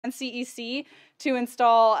and CEC to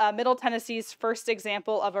install Middle Tennessee's first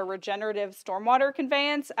example of a regenerative stormwater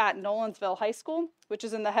conveyance at Nolensville High School, which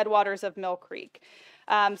is in the headwaters of Mill Creek.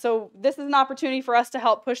 So this is an opportunity for us to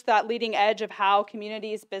help push that leading edge of how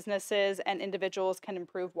communities, businesses, and individuals can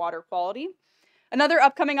improve water quality. Another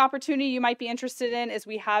upcoming opportunity you might be interested in is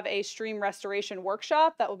we have a stream restoration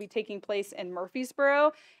workshop that will be taking place in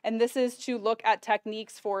Murfreesboro, and this is to look at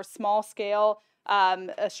techniques for small-scale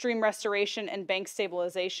stream restoration and bank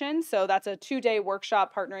stabilization. So that's a 2-day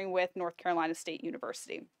workshop partnering with North Carolina State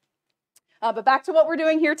University. But back to what we're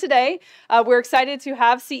doing here today. We're excited to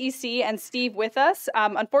have CEC and Steve with us.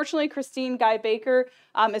 Unfortunately, Christine Guy-Baker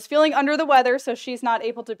is feeling under the weather, so she's not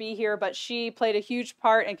able to be here, but she played a huge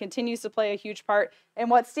part and continues to play a huge part in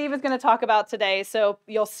what Steve is going to talk about today. So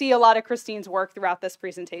you'll see a lot of Christine's work throughout this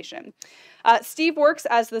presentation. Steve works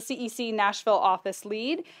as the CEC Nashville office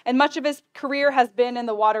lead, and much of his career has been in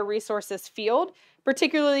the water resources field,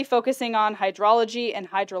 particularly focusing on hydrology and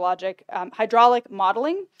hydraulic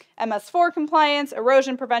modeling, MS4 compliance,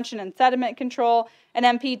 erosion prevention and sediment control, and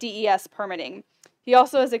MPDES permitting. He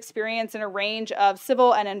also has experience in a range of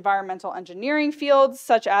civil and environmental engineering fields,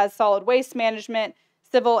 such as solid waste management,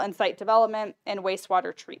 civil and site development, and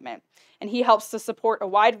wastewater treatment. And he helps to support a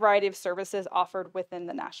wide variety of services offered within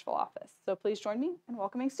the Nashville office. So please join me in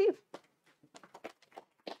welcoming Steve.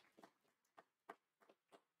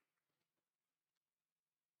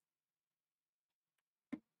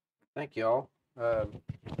 Thank you all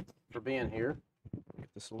for being here.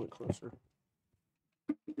 Get this a little closer.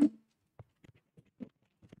 There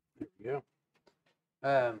we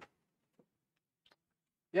go.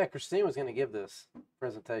 Yeah, Christine was going to give this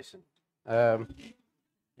presentation, and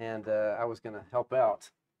I was going to help out,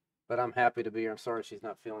 but I'm happy to be here. I'm sorry she's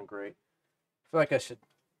not feeling great. I feel like I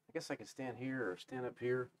guess I could stand here or stand up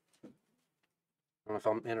here. I don't know if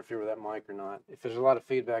I'll interfere with that mic or not. If there's a lot of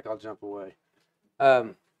feedback, I'll jump away.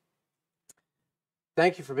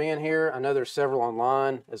 Thank you for being here. I know there's several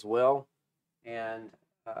online as well, and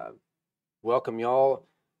welcome y'all.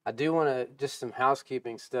 I do want to, just some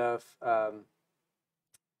housekeeping stuff.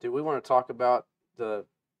 Do we want to talk about the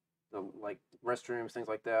like restrooms, things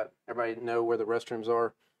like that? Everybody know where the restrooms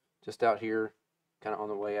are? Just out here, kind of on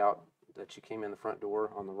the way out that you came in the front door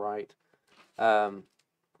on the right. We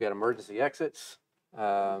got emergency exits, 2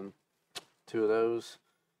 of those,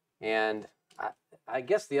 and I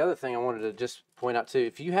guess the other thing I wanted to just point out too,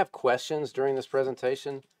 if you have questions during this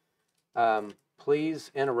presentation,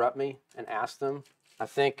 please interrupt me and ask them. I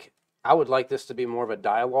think I would like this to be more of a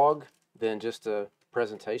dialogue than just a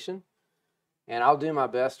presentation. And I'll do my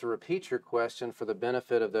best to repeat your question for the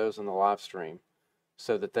benefit of those in the live stream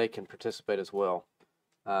so that they can participate as well.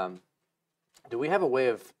 Do we have a way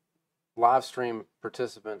of live stream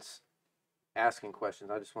participants asking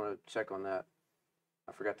questions? I just want to check on that.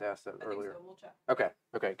 I forgot to ask that earlier. So. We'll check.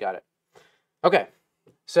 Okay, got it. Okay,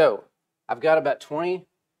 so I've got about a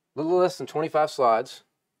little less than 25 slides,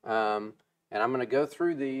 and I'm going to go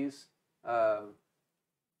through these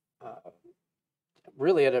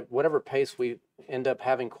really at whatever pace we end up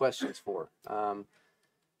having questions for.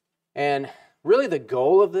 And really the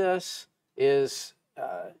goal of this is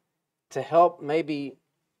to help maybe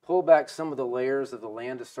pull back some of the layers of the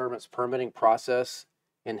land disturbance permitting process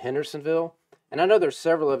in Hendersonville. And I know there's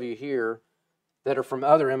several of you here that are from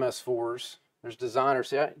other MS4s. There's designers.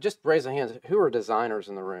 See, just raise a hand. Who are designers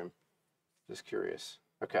in the room? Just curious.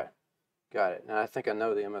 Okay, got it. And I think I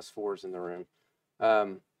know the MS4s in the room.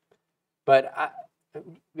 But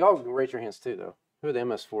y'all can raise your hands too, though. Who are the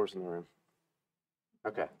MS4s in the room?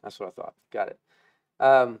 Okay, that's what I thought. Got it.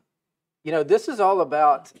 You know, this is all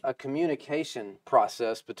about a communication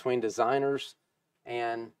process between designers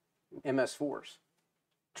and MS4s,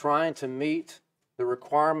 trying to meet the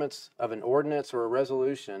requirements of an ordinance or a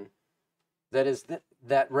resolution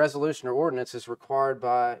that resolution or ordinance is required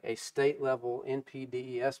by a state level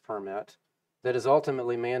NPDES permit that is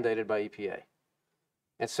ultimately mandated by EPA.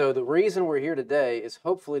 And so the reason we're here today is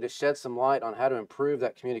hopefully to shed some light on how to improve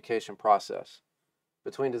that communication process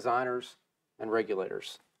between designers and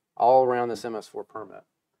regulators all around this MS4 permit.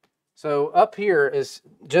 So up here is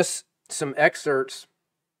just some excerpts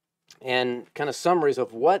and kind of summaries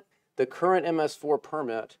of what the current MS4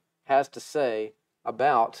 permit has to say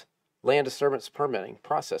about land disturbance permitting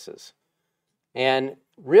processes. And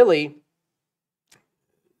really,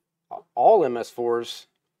 all MS4s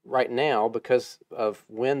right now, because of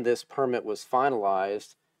when this permit was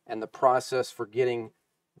finalized and the process for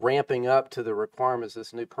ramping up to the requirements of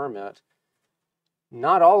this new permit,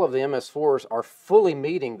 not all of the MS4s are fully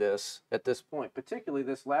meeting this at this point, particularly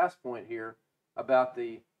this last point here about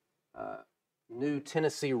the new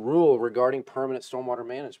Tennessee rule regarding permanent stormwater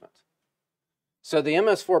management. So the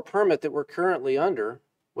MS4 permit that we're currently under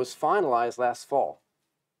was finalized last fall,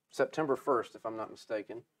 September 1st, if I'm not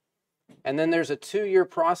mistaken. And then there's a 2-year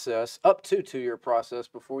process, up to 2-year process,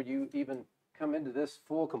 before you even come into this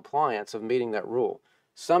full compliance of meeting that rule.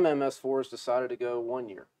 Some MS4s decided to go 1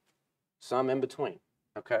 year, some in between,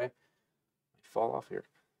 okay? Fall off here.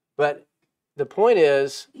 But the point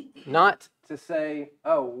is not to say,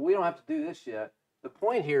 oh, we don't have to do this yet. The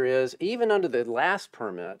point here is, even under the last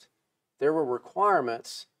permit, there were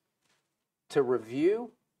requirements to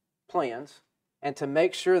review plans and to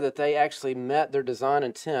make sure that they actually met their design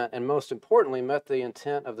intent, and most importantly, met the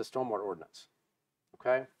intent of the stormwater ordinance.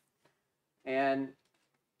 Okay? And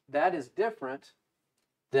that is different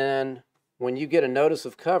than when you get a notice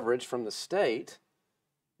of coverage from the state.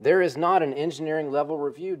 There is not an engineering level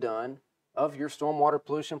review done of your stormwater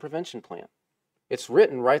pollution prevention plan. It's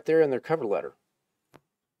written right there in their cover letter.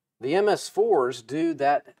 The MS4s do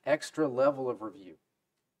that extra level of review.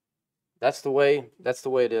 That's the way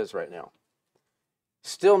it is right now.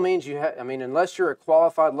 Still means you have, I mean, unless you're a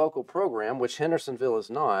qualified local program, which Hendersonville is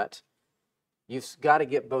not, you've got to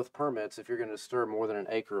get both permits if you're going to disturb more than an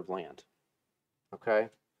acre of land. Okay?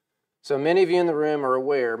 So many of you in the room are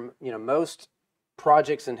aware, you know, most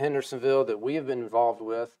projects in Hendersonville that we have been involved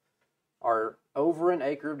with are over an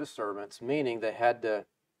acre of disturbance, meaning they had to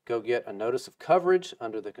go get a notice of coverage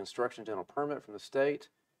under the construction general permit from the state,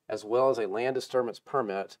 as well as a land disturbance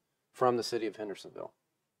permit from the city of Hendersonville.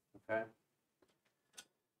 Okay?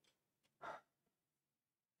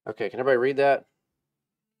 Okay, can everybody read that?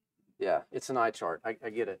 Yeah, it's an eye chart. I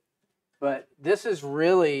get it. But this is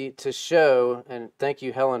really to show, and thank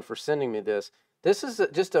you, Helen, for sending me this. This is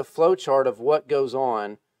just a flow chart of what goes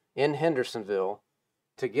on in Hendersonville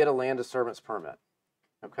to get a land disturbance permit.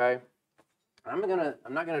 Okay? I'm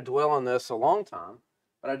not gonna dwell on this a long time,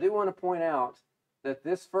 but I do want to point out that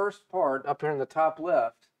this first part up here in the top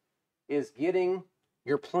left is getting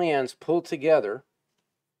your plans pulled together,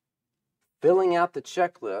 filling out the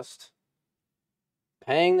checklist,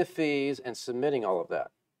 paying the fees, and submitting all of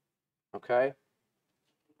that. Okay?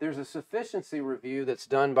 There's a sufficiency review that's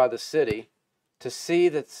done by the city to see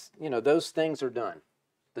that, you know, those things are done.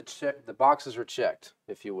 The boxes are checked,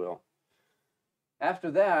 if you will. After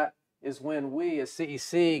that is when we as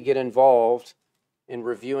CEC get involved in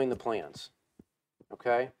reviewing the plans.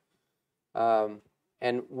 Okay?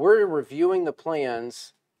 And we're reviewing the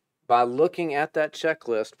plans by looking at that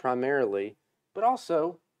checklist primarily, but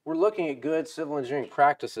also we're looking at good civil engineering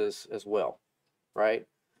practices as well, right?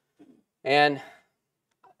 And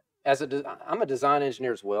I'm a design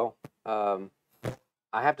engineer as well. I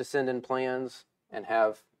have to send in plans and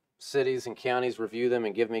have cities and counties review them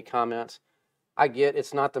and give me comments. I get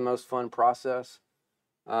it's not the most fun process,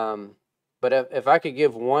 but if I could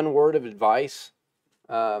give one word of advice,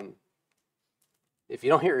 if you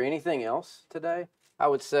don't hear anything else today, I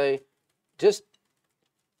would say just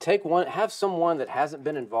have someone that hasn't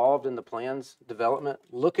been involved in the plans development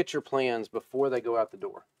look at your plans before they go out the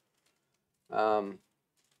door.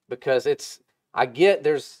 Because sometimes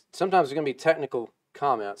there's going to be technical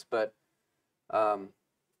comments, but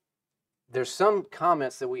there's some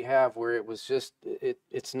comments that we have where it was just,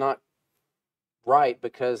 it's not right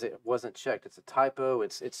because it wasn't checked. It's a typo.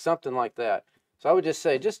 It's something like that. So I would just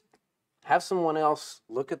say, just have someone else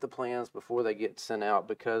look at the plans before they get sent out,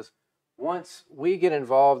 because once we get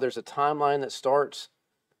involved, there's a timeline that starts.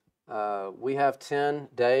 We have 10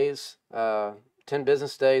 days, 10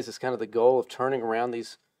 business days is kind of the goal of turning around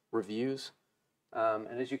these reviews.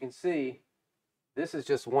 And as you can see, this is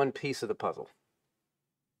just one piece of the puzzle.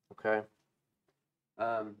 Okay.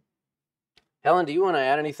 Helen, do you want to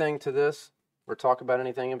add anything to this or talk about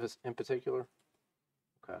anything in particular?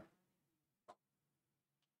 Okay.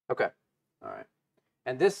 Okay. All right.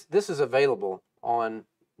 And this is available on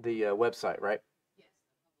the website, right? Yes.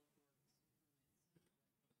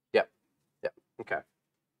 Yep. Yep. Okay.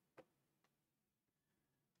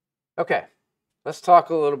 Okay. Let's talk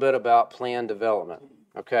a little bit about plan development.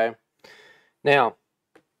 Okay. Now,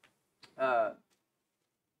 I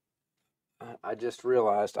just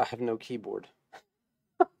realized I have no keyboard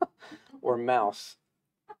or mouse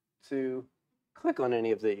to click on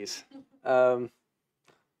any of these. I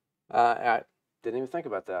didn't even think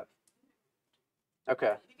about that.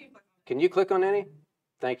 Okay. Can you click on any?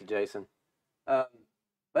 Thank you, Jason.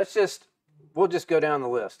 We'll just go down the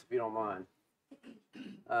list if you don't mind.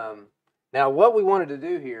 Now, what we wanted to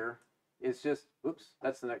do here is just, oops,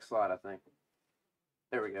 that's the next slide, I think.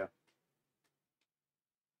 There we go.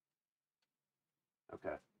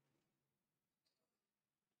 Okay.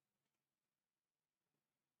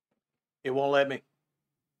 It won't let me.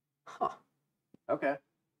 Huh. Okay.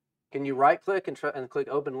 Can you right click and click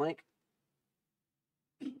open link?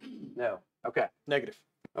 No. Okay. Negative.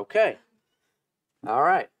 Okay. All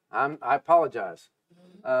right. I apologize.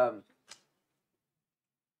 How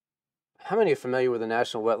many are familiar with the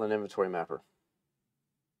National Wetland Inventory Mapper?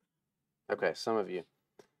 Okay, some of you.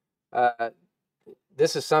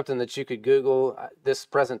 This is something that you could Google. This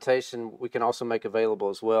presentation we can also make available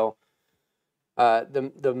as well.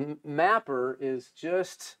 The mapper is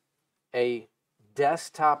just a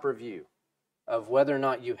desktop review of whether or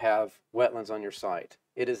not you have wetlands on your site.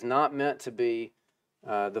 It is not meant to be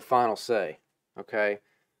the final say, okay?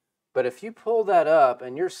 But if you pull that up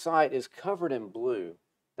and your site is covered in blue,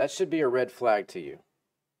 that should be a red flag to you,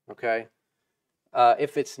 okay?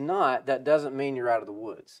 If it's not, that doesn't mean you're out of the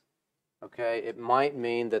woods, okay? It might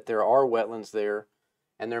mean that there are wetlands there,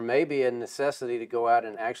 and there may be a necessity to go out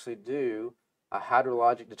and actually do a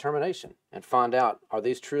hydrologic determination and find out, are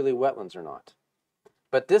these truly wetlands or not?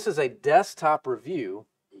 But this is a desktop review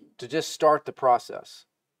to just start the process,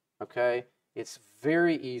 okay? It's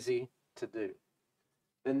very easy to do.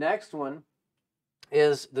 The next one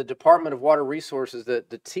is the Department of Water Resources, the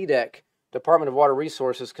TDEC, Department of Water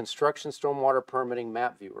Resources Construction Stormwater Permitting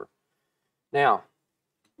Map Viewer. Now,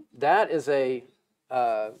 that is a,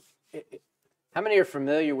 how many are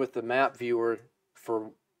familiar with the map viewer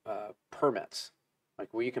for permits?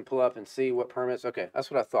 Like where you can pull up and see what permits? Okay,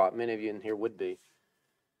 that's what I thought. Many of you in here would be.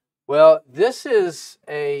 Well, this is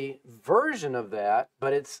a version of that,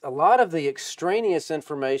 but it's a lot of the extraneous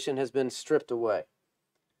information has been stripped away.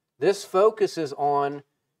 This focuses on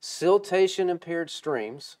siltation impaired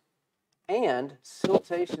streams and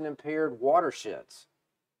siltation impaired watersheds,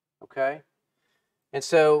 okay? And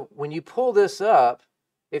so when you pull this up,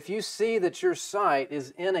 if you see that your site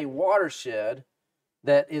is in a watershed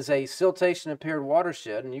that is a siltation impaired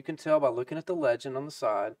watershed, and you can tell by looking at the legend on the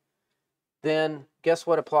side, then guess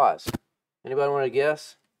what applies? Anybody want to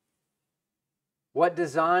guess? What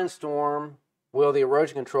design storm will the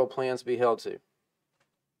erosion control plans be held to?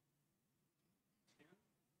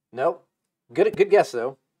 Nope. Good guess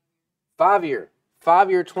though. 5-year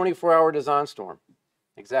 24-hour design storm.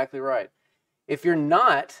 Exactly right. If you're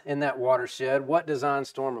not in that watershed, what design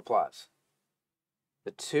storm applies?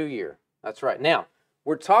 The 2-year. That's right. Now,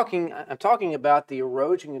 I'm talking about the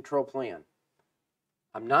erosion control plan.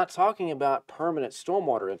 I'm not talking about permanent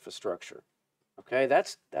stormwater infrastructure. Okay,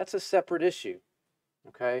 that's a separate issue.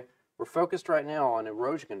 Okay, we're focused right now on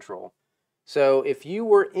erosion control. So if you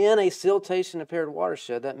were in a siltation impaired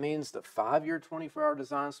watershed, that means the 5-year 24-hour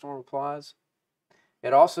design storm applies.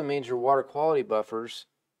 It also means your water quality buffers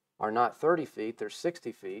are not 30 feet, they're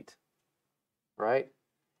 60 feet, right?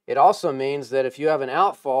 It also means that if you have an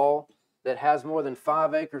outfall that has more than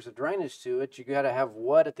 5 acres of drainage to it, you got to have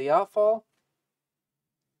what at the outfall?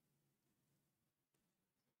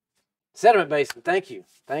 Sediment basin. Thank you.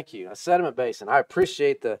 Thank you. A sediment basin. I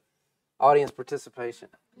appreciate the audience participation.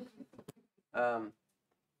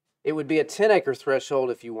 It would be a 10-acre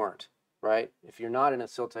threshold if you weren't, right? If you're not in a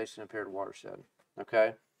siltation impaired watershed,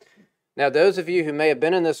 okay? Now, those of you who may have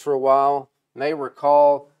been in this for a while may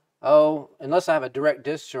recall, oh, unless I have a direct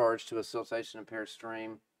discharge to a siltation impaired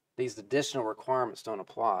stream, these additional requirements don't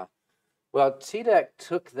apply. Well, TDEC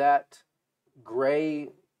took that gray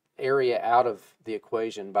area out of the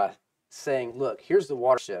equation by saying, look, here's the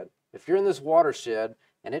watershed. If you're in this watershed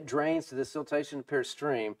and it drains to the siltation impaired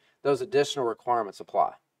stream, those additional requirements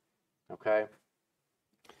apply, okay?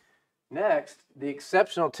 Next, the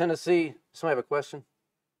Exceptional Tennessee, somebody have a question?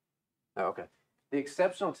 Oh, okay. The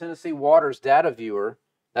Exceptional Tennessee Waters Data Viewer,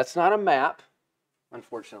 that's not a map,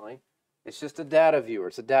 unfortunately. It's just a data viewer.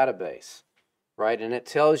 It's a database, right? And it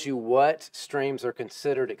tells you what streams are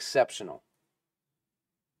considered exceptional.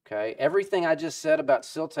 Okay, everything I just said about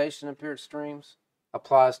siltation impaired streams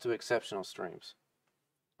applies to exceptional streams.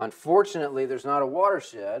 Unfortunately, there's not a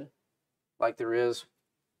watershed like there is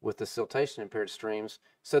with the siltation impaired streams.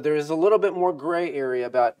 So there is a little bit more gray area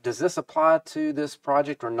about, does this apply to this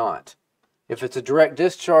project or not? If it's a direct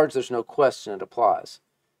discharge, there's no question it applies.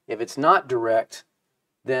 If it's not direct,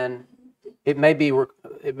 then it may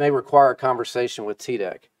require a conversation with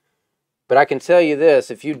TDEC. But I can tell you this,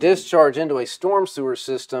 if you discharge into a storm sewer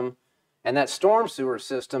system and that storm sewer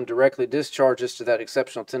system directly discharges to that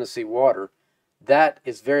exceptional Tennessee water, that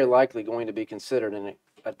is very likely going to be considered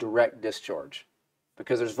a direct discharge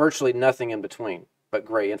because there's virtually nothing in between but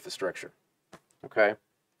gray infrastructure, okay?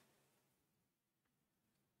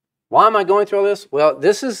 Why am I going through all this? Well,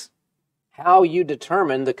 this is how you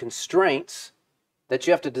determine the constraints that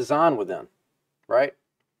you have to design within, right?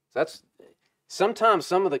 Sometimes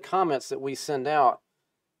some of the comments that we send out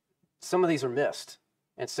some of these are missed.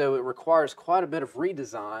 And so it requires quite a bit of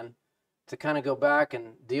redesign to kind of go back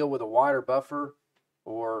and deal with a wider buffer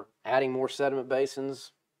or adding more sediment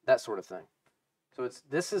basins, that sort of thing. So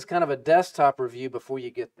this is kind of a desktop review before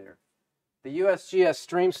you get there. The USGS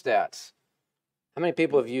Streamstats. How many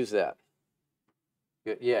people have used that?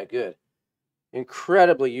 Good. Yeah, good.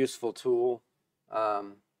 Incredibly useful tool,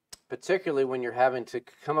 particularly when you're having to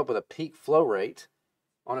come up with a peak flow rate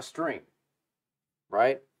on a stream,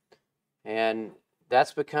 right? And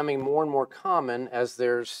that's becoming more and more common as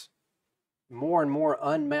there's more and more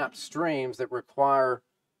unmapped streams that require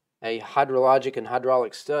a hydrologic and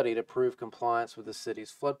hydraulic study to prove compliance with the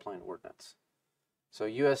city's floodplain ordinance. So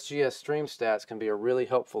USGS Streamstats can be a really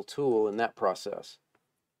helpful tool in that process.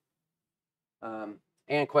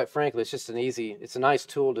 And quite frankly, it's a nice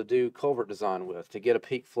tool to do culvert design with, to get a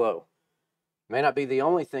peak flow. May not be the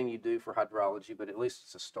only thing you do for hydrology, but at least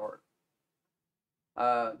it's a start.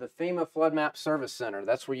 The FEMA Flood Map Service Center,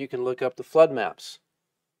 that's where you can look up the flood maps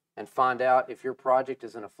and find out if your project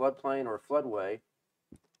is in a floodplain or a floodway.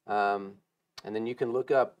 And then you can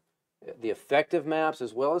look up the effective maps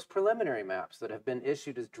as well as preliminary maps that have been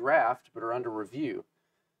issued as draft but are under review.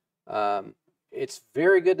 It's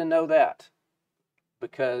very good to know that,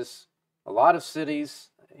 because a lot of cities,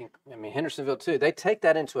 I mean Hendersonville too, they take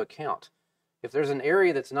that into account. If there's an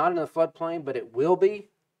area that's not in the floodplain, but it will be,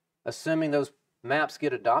 assuming those maps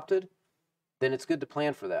get adopted, then it's good to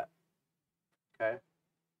plan for that. Okay.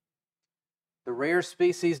 The Rare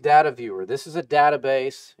Species Data Viewer. This is a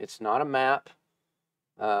database. It's not a map.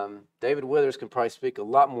 David Withers can probably speak a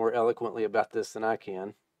lot more eloquently about this than I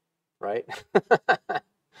can, right?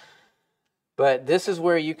 But this is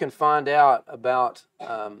where you can find out about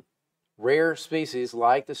rare species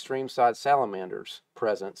like the streamside salamander's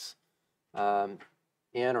presence in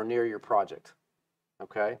or near your project.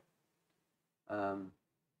 Okay.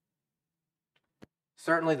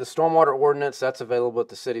 Certainly the stormwater ordinance, that's available at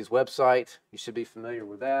the city's website. You should be familiar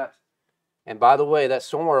with that. And by the way, that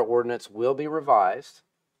stormwater ordinance will be revised.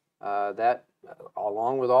 That,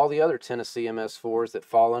 along with all the other Tennessee MS4s that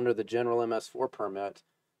fall under the general MS4 permit,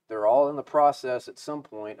 they're all in the process at some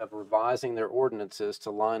point of revising their ordinances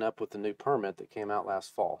to line up with the new permit that came out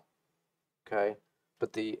last fall. Okay?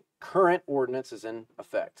 But the current ordinance is in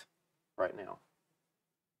effect right now.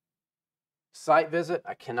 Site visit,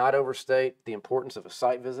 I cannot overstate the importance of a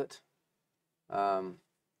site visit.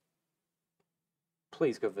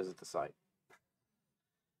 Please go visit the site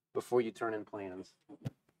before you turn in plans.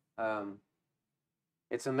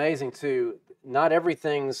 It's amazing too, not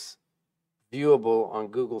everything's viewable on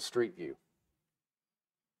Google Street View.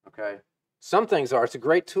 Okay, some things are. It's a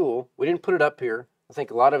great tool. We didn't put it up here. I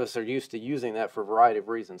think a lot of us are used to using that for a variety of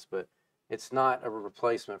reasons, but it's not a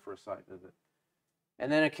replacement for a site visit.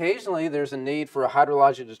 And then occasionally there's a need for a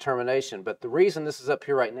hydrologic determination. But the reason this is up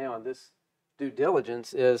here right now in this due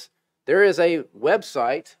diligence is there is a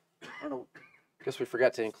website. I guess we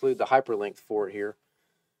forgot to include the hyperlink for it here.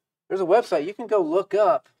 There's a website. You can go look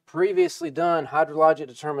up previously done hydrologic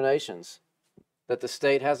determinations that the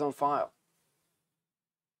state has on file.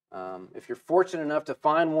 If you're fortunate enough to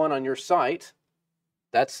find one on your site,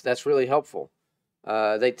 that's really helpful.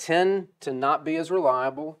 They tend to not be as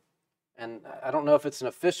reliable. And I don't know if it's an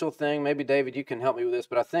official thing. Maybe, David, you can help me with this.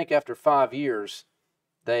 But I think after 5 years,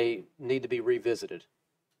 they need to be revisited.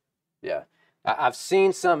 Yeah. I've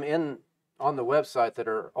seen some on the website that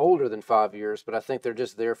are older than 5 years, but I think they're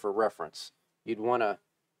just there for reference. You'd want to,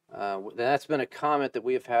 that's been a comment that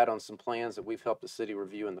we have had on some plans that we've helped the city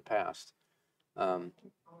review in the past. On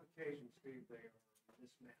occasion, Steve, they are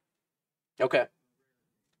mismatched. Okay.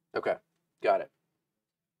 Okay. Got it.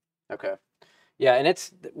 Okay. Yeah, and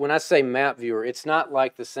it's, when I say map viewer, it's not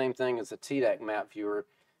like the same thing as a TDAC map viewer.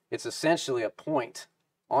 It's essentially a point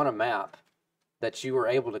on a map that you are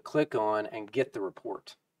able to click on and get the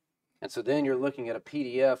report. And so then you're looking at a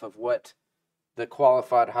PDF of what the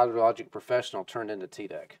qualified hydrologic professional turned into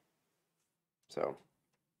TDAC. So,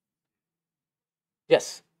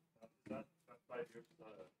 yes? Not 5 years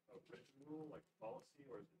a written rule, like policy,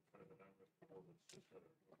 or is it kind of an unwritten rule that's just a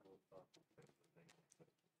rule of thumb?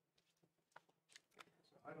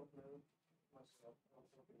 I don't know myself. I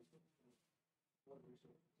don't think it's one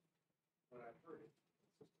reason when I heard it.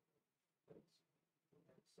 It makes sense.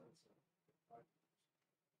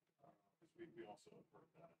 We also have heard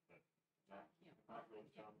that not real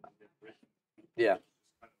dumb is get written. Yeah.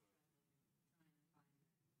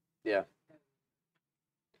 Yeah.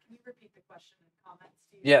 Can you repeat the question and comments,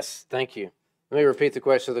 Steve? Yes, thank you. Let me repeat the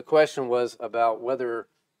question. The question was about whether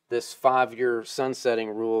this 5-year sunsetting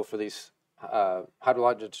rule for these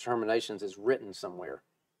hydrologic determinations is written somewhere.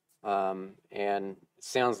 And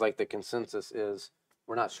sounds like the consensus is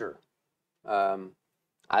we're not sure.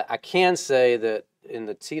 I can say that in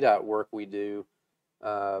the TDOT work we do,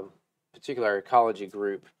 particularly our ecology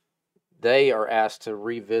group, they are asked to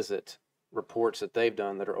revisit reports that they've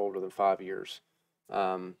done that are older than 5 years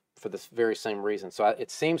for this very same reason. So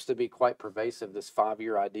it seems to be quite pervasive, this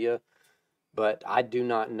 5-year idea, but I do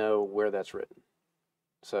not know where that's written.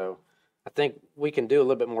 So I think we can do a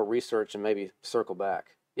little bit more research and maybe circle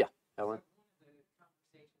back. Yeah, Ellen? One of the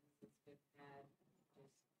conversations that's been had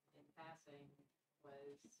just in passing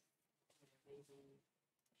was, maybe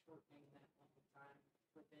shortening that length of time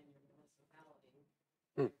within your municipality.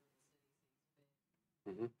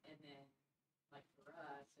 Mm-hmm. And then, like for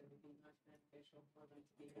us, it would be much beneficial for them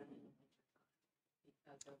to be done in the winter time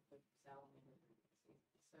because of the salamander frequency.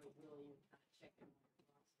 So really, you're kind of checking on your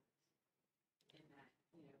losses in that,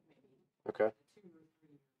 maybe Okay. a 2 or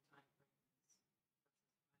 3 year time frame.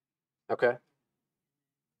 Okay.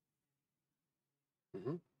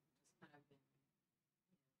 Mm-hmm. Just kind of been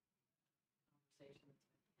conversations with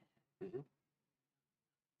Mm-hmm.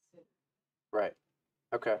 Sid. Right.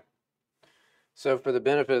 Okay. So for the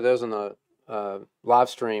benefit of those on the live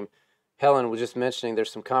stream, Helen was just mentioning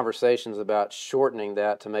there's some conversations about shortening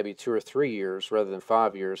that to maybe 2 or 3 years rather than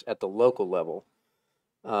 5 years at the local level.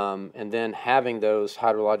 And then having those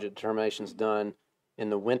hydrologic determinations done in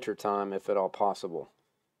the winter time, if at all possible.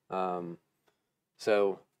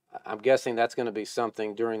 So I'm guessing that's going to be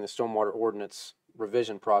something during the stormwater ordinance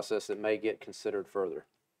revision process that may get considered further.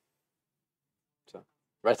 So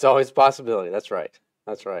that's always a possibility. That's right.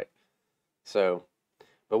 That's right. So,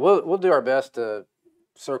 but we'll do our best to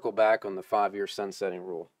circle back on the 5-year sunsetting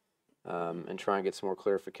rule and try and get some more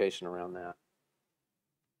clarification around that.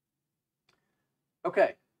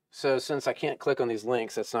 Okay, so since I can't click on these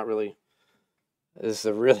links, this is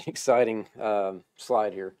a really exciting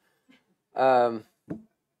slide here.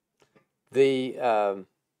 The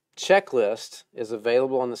checklist is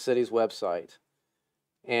available on the city's website,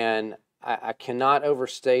 and I cannot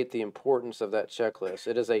overstate the importance of that checklist.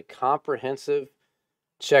 It is a comprehensive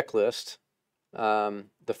checklist.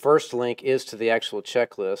 The first link is to the actual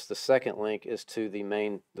checklist. The second link is to the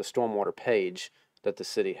stormwater page that the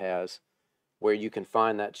city has, where you can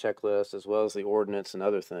find that checklist as well as the ordinance and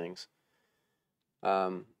other things.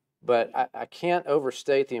 But I can't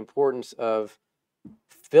overstate the importance of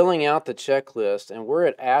filling out the checklist, and where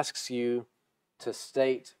it asks you to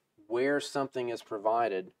state where something is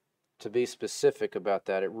provided, to be specific about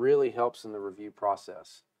that. It really helps in the review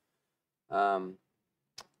process.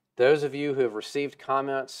 Those of you who have received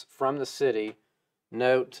comments from the city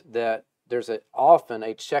note that there's often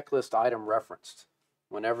a checklist item referenced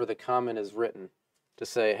whenever the comment is written to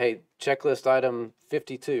say, hey, checklist item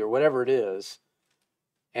 52 or whatever it is.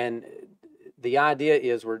 And the idea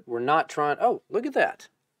is we're not trying, oh, look at that.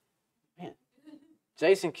 Man,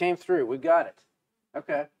 Jason came through. We got it.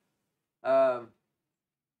 Okay.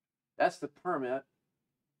 That's the permit.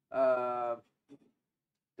 Did I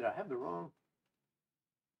have the wrong?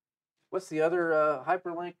 What's the other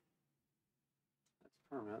hyperlink? That's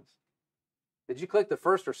permits. Did you click the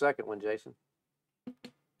first or second one, Jason?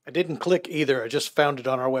 I didn't click either. I just found it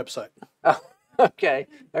on our website. Oh, okay.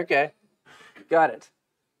 Okay. Got it.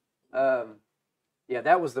 Yeah,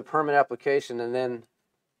 that was the permit application, and then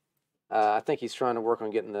I think he's trying to work on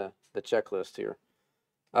getting the checklist here.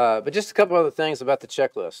 But just a couple other things about the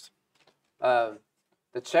checklist. The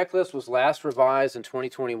checklist was last revised in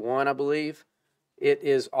 2021, I believe. It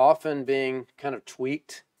is often being kind of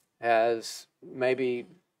tweaked as maybe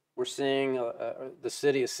we're seeing, the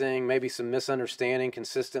city is seeing maybe some misunderstanding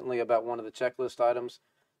consistently about one of the checklist items.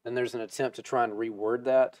 Then there's an attempt to try and reword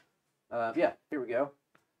that. Yeah, here we go.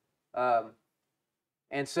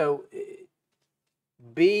 And so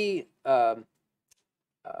be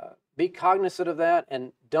cognizant of that,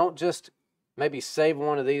 and don't just maybe save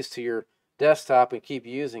one of these to your desktop and keep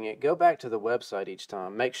using it. Go back to the website each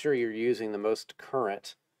time. Make sure you're using the most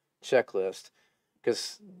current checklist,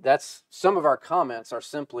 because that's some of our comments are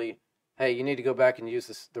simply, hey, you need to go back and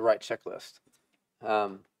use the right checklist.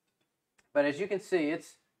 But as you can see,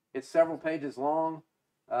 it's several pages long.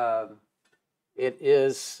 It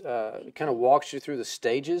is kind of walks you through the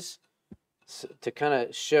stages to kind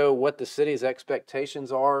of show what the city's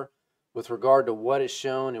expectations are with regard to what is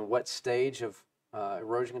shown and what stage of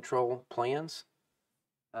erosion control plans.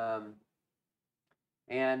 And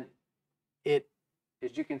it,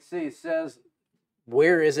 as you can see, says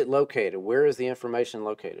where is it located? Where is the information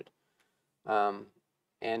located?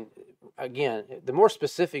 And again, the more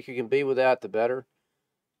specific you can be with that, the better.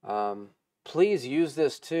 Please use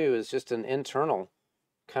this too as just an internal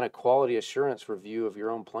kind of quality assurance review of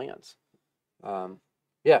your own plans.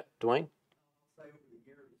 Yeah, Dwayne? Say over the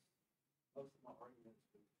years, most of my arguments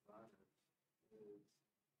with designers is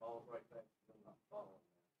falls right back to them not following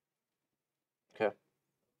that. Okay.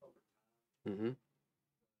 Over time, Mm-hmm.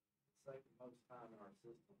 save the most time in our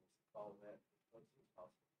system is to follow that as close as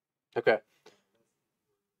possible. Okay.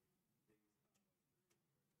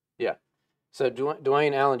 Yeah. So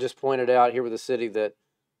Dwayne Allen just pointed out here with the city that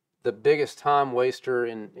the biggest time waster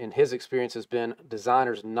in his experience has been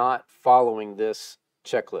designers not following this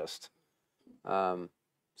checklist.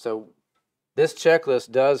 So this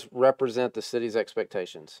checklist does represent the city's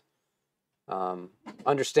expectations.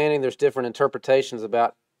 Understanding there's different interpretations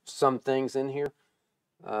about some things in here,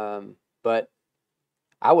 but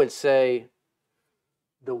I would say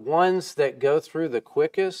the ones that go through the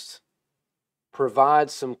quickest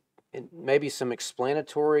provide maybe some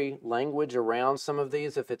explanatory language around some of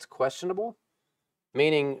these if it's questionable,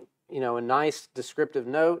 meaning, a nice descriptive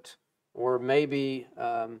note, or maybe,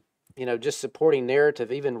 just supporting narrative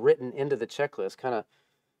even written into the checklist, kind of,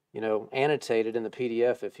 annotated in the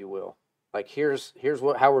PDF, if you will. Like, here's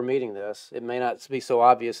how we're meeting this. It may not be so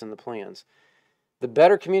obvious in the plans. The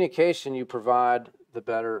better communication you provide, the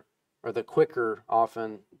better, or the quicker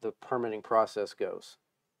often the permitting process goes.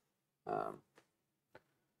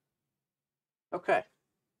 Okay.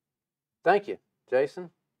 Thank you,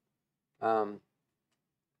 Jason. Okay.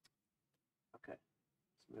 Let's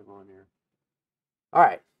move on here. All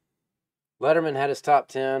right. Letterman had his top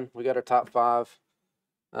 10. We got our top 5.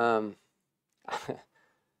 I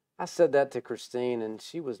said that to Christine, and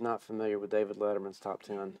she was not familiar with David Letterman's top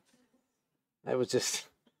 10. It was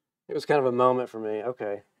kind of a moment for me.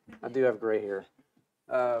 Okay. I do have gray hair.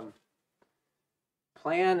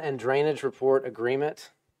 Plan and drainage report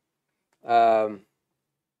agreement. I'll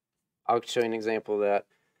show you an example of that.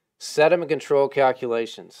 Sediment control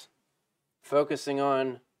calculations, focusing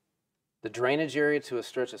on the drainage area to a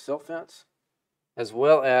stretch of silt fence, as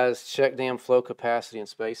well as check dam flow capacity and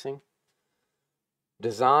spacing.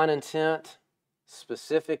 Design intent,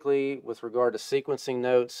 specifically with regard to sequencing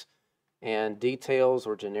notes and details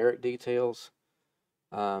or generic details.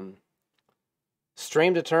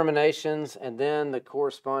 Stream determinations, and then the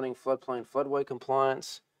corresponding floodplain floodway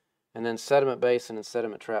compliance, and then sediment basin and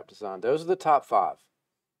sediment trap design. Those are the top 5.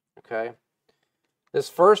 Okay. This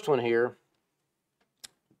first one here,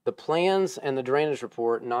 the plans and the drainage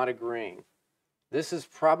report not agreeing. This is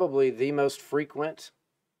probably the most frequent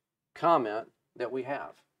comment that we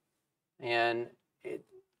have. And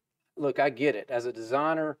look, I get it. As a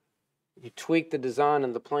designer, you tweak the design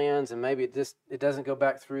and the plans, and maybe it doesn't go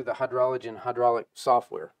back through the hydrology and hydraulic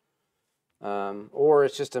software. Or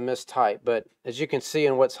it's just a mistype. But as you can see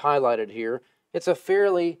in what's highlighted here, it's a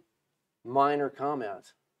fairly minor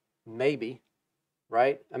comment. Maybe,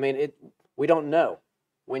 right? I mean, we don't know.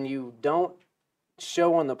 When you don't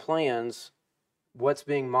show on the plans what's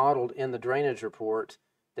being modeled in the drainage report,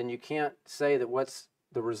 then you can't say that what's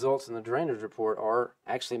the results in the drainage report are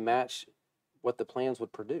actually match what the plans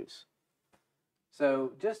would produce.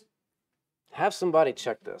 So just have somebody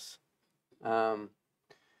check this.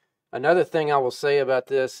 Another thing I will say about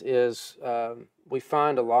this is we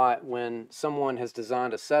find a lot when someone has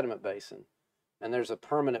designed a sediment basin and there's a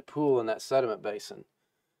permanent pool in that sediment basin,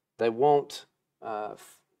 they won't,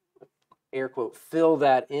 air quote, fill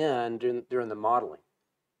that in during the modeling.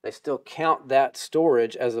 They still count that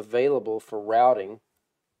storage as available for routing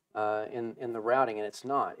in the routing, and it's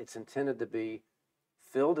not. It's intended to be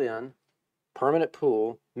filled in, permanent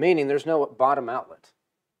pool, meaning there's no bottom outlet.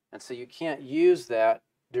 And so you can't use that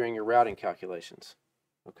during your routing calculations.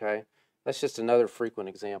 Okay? That's just another frequent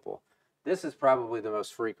example. This is probably the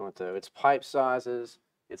most frequent, though. It's pipe sizes,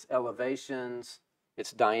 it's elevations,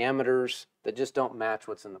 it's diameters that just don't match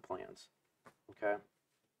what's in the plans. Okay?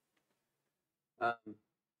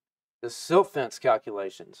 The silt fence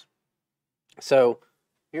calculations. So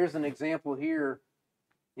here's an example here.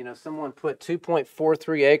 You know, someone put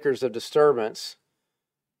 2.43 acres of disturbance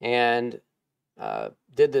and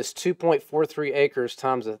did this 2.43 acres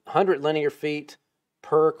times 100 linear feet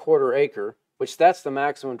per quarter acre, which that's the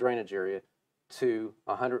maximum drainage area, to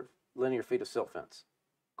 100 linear feet of silt fence,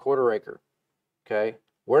 quarter acre. Okay,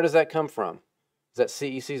 where does that come from? Is that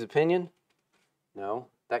CEC's opinion? No,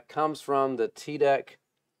 that comes from the TDEC,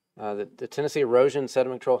 the Tennessee Erosion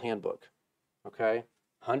Sediment Control Handbook. Okay,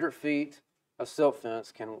 100 feet of silt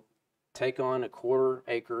fence can take on a quarter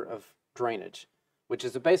acre of drainage, which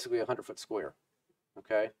is basically a 100-foot square.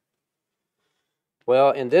 Okay.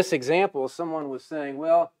 Well, in this example, someone was saying,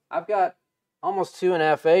 well, I've got almost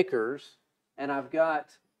 2.5 acres, and I've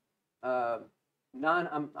got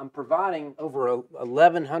I'm providing over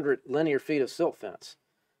 1,100 linear feet of silt fence.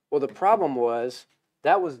 Well, the problem was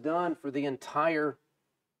that was done for the entire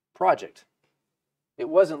project. It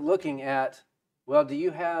wasn't looking at, well, do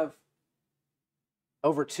you have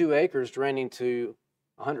over 2 acres draining to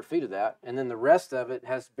 100 feet of that, and then the rest of it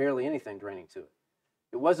has barely anything draining to it.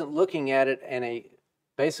 It wasn't looking at it in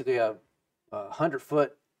basically a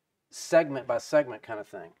 100-foot segment by segment kind of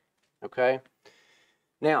thing. Okay.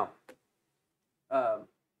 Now, let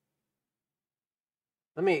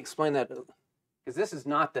me explain that, because this is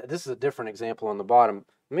not that. This is a different example on the bottom.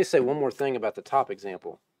 Let me say one more thing about the top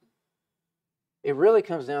example. It really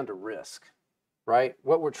comes down to risk, right?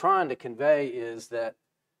 What we're trying to convey is that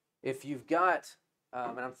if you've got,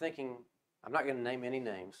 and I'm thinking, I'm not going to name any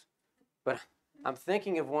names, but I'm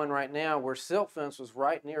thinking of one right now where silt fence was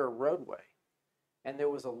right near a roadway, and there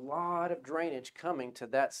was a lot of drainage coming to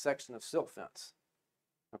that section of silt fence,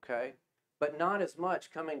 okay? But not as much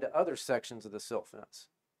coming to other sections of the silt fence.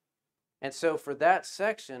 And so for that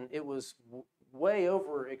section, it was way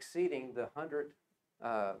over exceeding the 100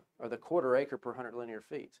 or the quarter acre per 100 linear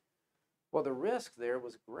feet. Well, the risk there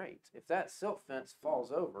was great. If that silt fence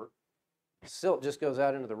falls over, silt just goes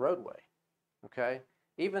out into the roadway, okay?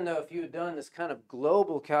 Even though if you had done this kind of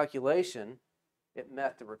global calculation, it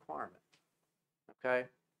met the requirement, okay?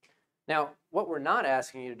 Now, what we're not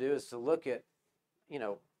asking you to do is to look at, you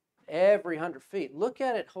know, every 100 feet. Look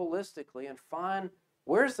at it holistically and find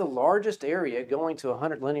where's the largest area going to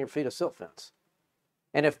 100 linear feet of silt fence.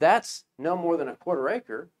 And if that's no more than a quarter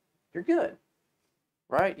acre, you're good,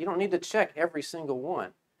 right? You don't need to check every single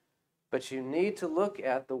one, but you need to look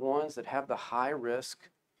at the ones that have the high risk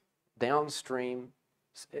downstream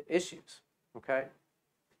issues, okay?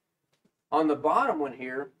 On the bottom one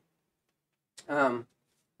here,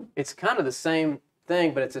 it's kind of the same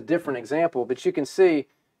thing, but it's a different example. But you can see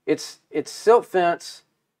it's silt fence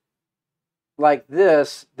like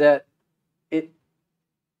this that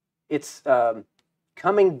it's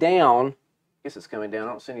coming down. I guess it's coming down.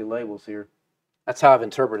 I don't see any labels here. That's how I've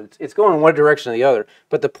interpreted it. It's going in one direction or the other.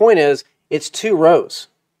 But the point is, it's 2 rows,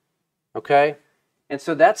 okay? And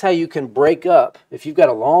so that's how you can break up. If you've got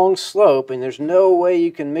a long slope and there's no way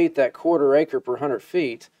you can meet that quarter acre per 100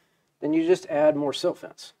 feet, then you just add more silt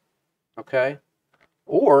fence, okay?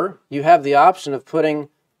 Or you have the option of putting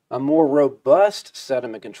a more robust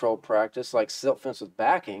sediment control practice like silt fence with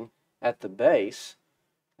backing at the base,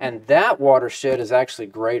 and that watershed is actually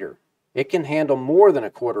greater. It can handle more than a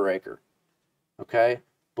quarter acre, okay? I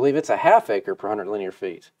believe it's a half acre per 100 linear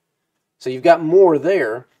feet. So you've got more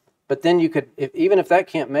there, but then you could, even if that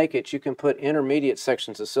can't make it, you can put intermediate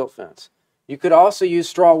sections of silt fence. You could also use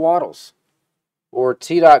straw wattles, or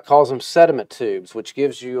TDOT calls them sediment tubes, which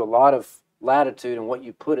gives you a lot of latitude in what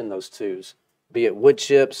you put in those tubes, be it wood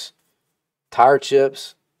chips, tire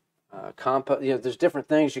chips, compost. You know, there's different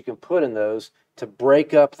things you can put in those to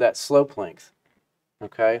break up that slope length,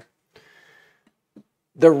 okay?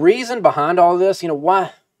 The reason behind all this, you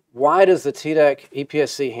know, why does the TDEC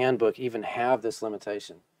EPSC handbook even have this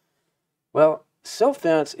limitation? Well, silt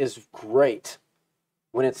fence is great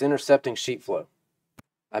when it's intercepting sheet flow.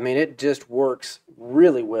 I mean, it just works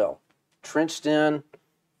really well. Trenched in,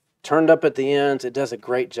 turned up at the ends, it does a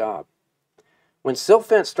great job. When silt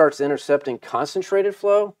fence starts intercepting concentrated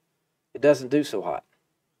flow, it doesn't do so hot.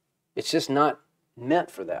 It's just not meant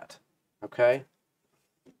for that, okay?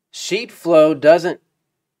 Sheet flow doesn't,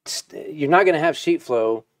 you're not going to have sheet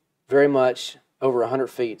flow very much over 100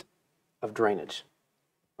 feet of drainage,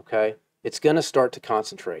 okay? It's going to start to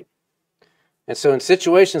concentrate. And so in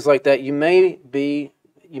situations like that, you may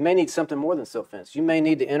need something more than silt fence. You may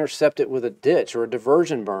need to intercept it with a ditch or a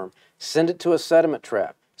diversion berm, send it to a sediment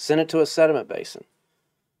trap, send it to a sediment basin.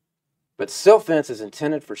 But silt fence is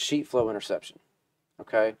intended for sheet flow interception,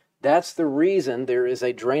 okay? That's the reason there is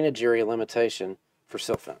a drainage area limitation for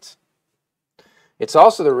silt fence. It's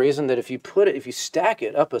also the reason that if you stack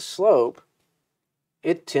it up a slope,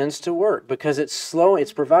 it tends to work because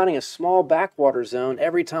it's providing a small backwater zone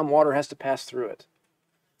every time water has to pass through it.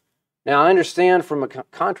 Now, I understand from a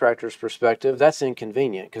contractor's perspective, that's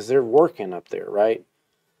inconvenient because they're working up there, right?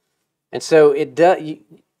 And so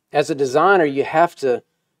as a designer, you have to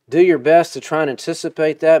do your best to try and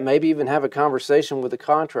anticipate that, maybe even have a conversation with the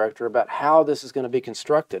contractor about how this is going to be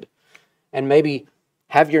constructed, and maybe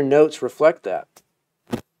have your notes reflect that.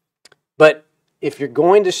 But if you're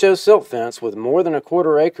going to show silt fence with more than a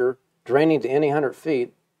quarter acre draining to any 100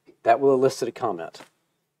 feet, that will elicit a comment.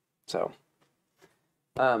 So,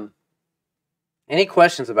 any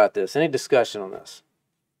questions about this? Any discussion on this?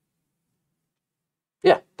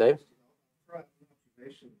 Yeah, Dave? Right, an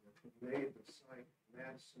observation that we made at the site,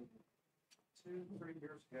 Madison, 2-3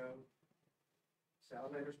 years ago.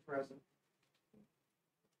 Salinators present.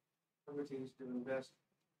 permittees to invest.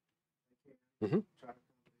 They Mhm. can try to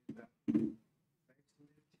accommodate that.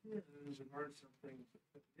 Thanks to the kids, we learned something that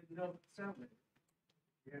we didn't know about salmon.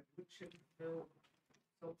 We have wood chip fill,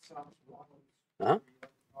 silt socks, wattles. Uh-huh. whatever you like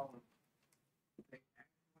to call them. They act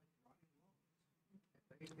like rotting logs.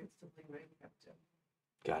 And they instantly make habitat.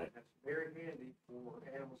 Got it. That's very handy for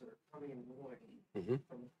animals that are coming and going Mhm.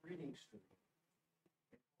 from the breeding stream.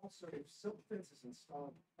 And also, if silt fence is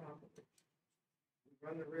installed properly, we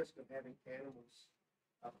run the risk of having animals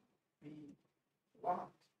be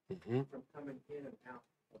blocked Mhm. from coming in and out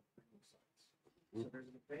of breeding sites. So there's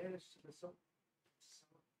an advantage to the silt.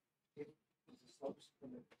 If the slopes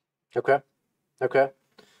permit. Okay. Okay.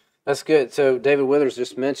 That's good. So David Withers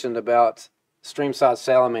just mentioned about streamside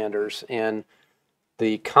salamanders and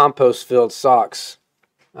the compost-filled socks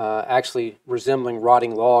actually resembling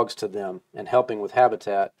rotting logs to them and helping with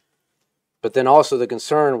habitat. But then also the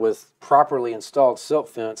concern with properly installed silt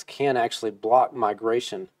fence can actually block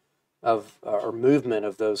migration of or movement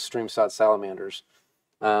of those streamside salamanders.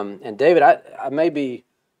 And David, I may be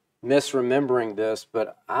misremembering this,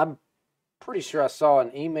 but I'm pretty sure I saw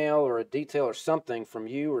an email or a detail or something from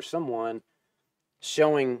you or someone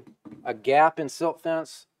showing a gap in silt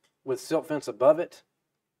fence with silt fence above it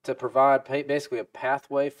to provide basically a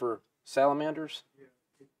pathway for salamanders.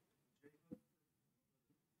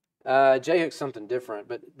 J-hook's something different,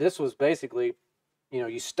 but this was basically,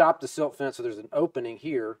 you stop the silt fence, so there's an opening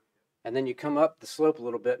here, and then you come up the slope a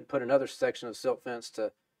little bit and put another section of silt fence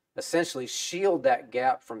to essentially shield that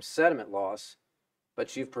gap from sediment loss,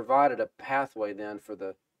 but you've provided a pathway then for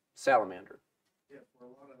the salamander. Yeah, for a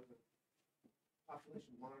lot of the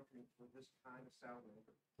population monitoring for this kind of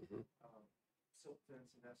salamander, Mhm. silt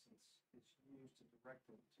fence in essence is used to direct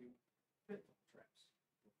them to pitfall traps,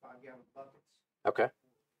 5-gallon buckets. Okay.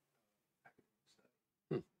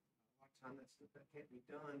 A lot of time that can't be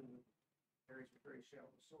done with areas with very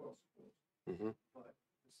shallow soil support. Mm-hmm. But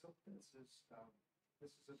the silt fence is,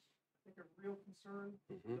 this is I think a real concern.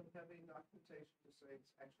 Mm-hmm. Don't have any documentation to say it's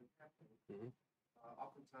actually happening. Mm-hmm.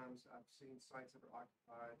 Oftentimes I've seen sites that are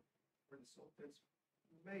occupied where the silt fence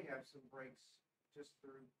may have some breaks just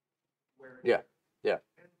through where. Yeah. Yeah.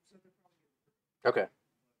 And so they're probably. Okay.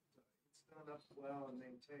 It's done up well and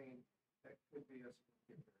maintained. That could be a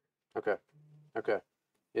significant barrier. Okay. Okay.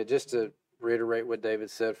 Yeah, just to reiterate what David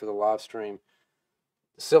said for the live stream,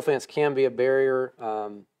 silt fence can be a barrier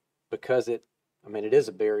because it is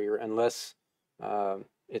a barrier unless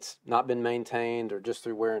it's not been maintained or just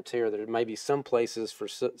through wear and tear. There may be some places for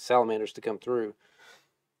salamanders to come through,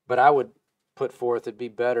 but I would put forth it'd be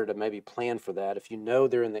better to maybe plan for that. If you know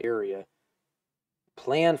they're in the area,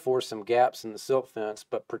 plan for some gaps in the silt fence,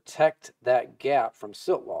 but protect that gap from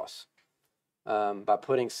silt loss by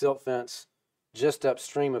putting silt fence just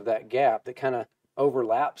upstream of that gap that kind of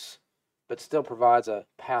overlaps, but still provides a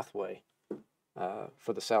pathway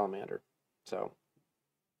for the salamander. So,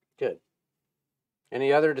 good.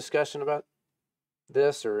 Any other discussion about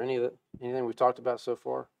this or anything we've talked about so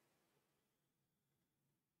far?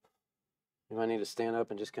 You might need to stand up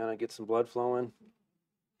and just kind of get some blood flowing.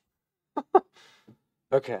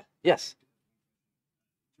 Okay. Yes.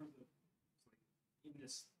 In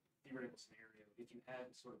this theoretical scenario, if you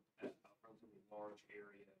had sort of a relatively large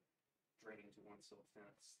area draining to one silt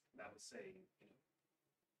fence that was, say,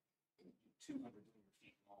 200 linear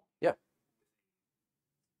feet long. Yeah.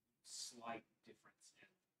 Slight difference in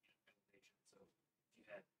elevation. So if you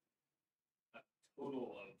had a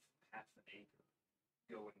total of half an acre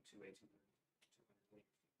going to a 200 linear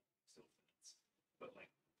feet silt fence, but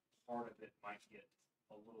like part of it might get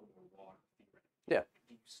a little more water theoretically. Yeah.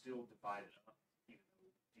 Do you still divide it up? Do you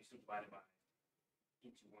still divide it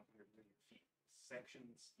into 100 linear feet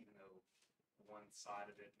sections, even though one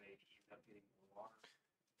side of it may end up getting more water?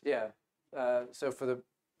 Yeah. So for the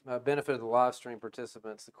benefit of the live stream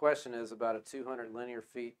participants, the question is about a 200 linear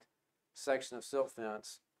feet section of silt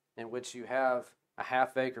fence in which you have a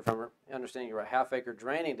half acre, if I'm understanding you right, half acre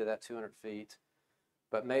draining to that 200 feet,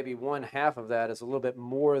 but maybe one half of that is a little bit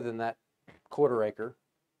more than that quarter acre.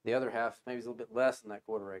 The other half maybe is a little bit less than that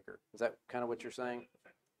quarter acre. Is that kind of what you're saying?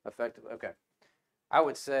 Effective. Okay. I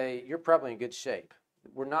would say you're probably in good shape.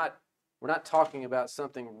 We're not talking about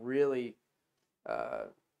something really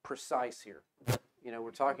precise here.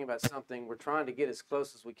 We're talking about something, we're trying to get as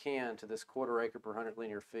close as we can to this quarter acre per 100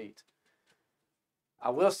 linear feet. I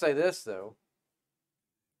will say this though,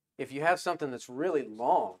 if you have something that's really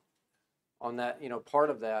long on that, part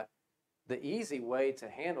of that, the easy way to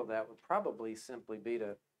handle that would probably simply be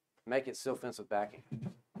to make it silt fence with backing.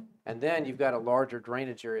 And then you've got a larger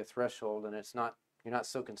drainage area threshold and you're not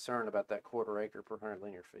so concerned about that quarter acre per 100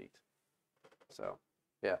 linear feet. So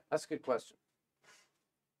Yeah, that's a good question.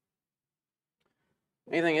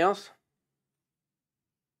 Anything else?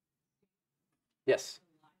 Yes.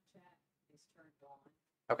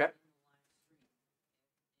 Okay.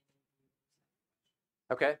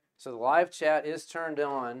 Okay, so the live chat is turned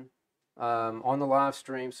on the live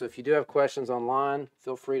stream. So if you do have questions online,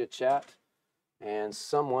 feel free to chat, and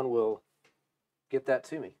someone will get that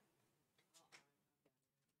to me.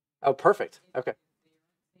 Oh, perfect. Okay.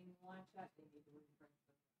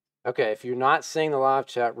 Okay, if you're not seeing the live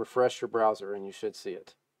chat, refresh your browser and you should see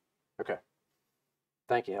it. Okay.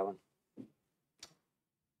 Thank you, Helen.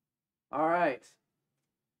 All right.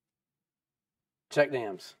 Check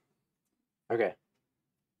dams. Okay.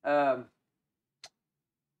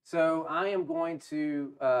 So I am going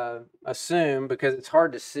to assume, because it's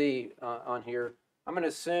hard to see on here, I'm going to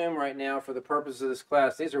assume right now for the purpose of this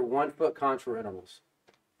class, these are 1 foot contour intervals.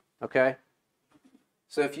 Okay?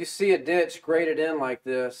 So if you see a ditch graded in like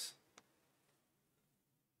this,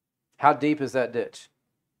 how deep is that ditch?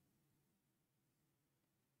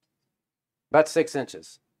 About 6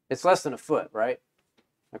 inches. It's less than a foot, right?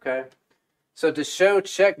 Okay? So to show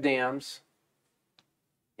check dams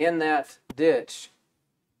in that ditch,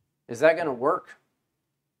 is that going to work?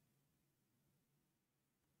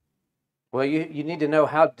 Well, you need to know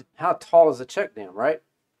how tall is a check dam, right?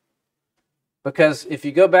 Because if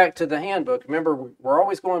you go back to the handbook, remember, we're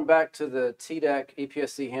always going back to the TDEC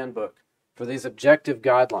EPSC handbook for these objective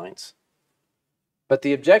guidelines. But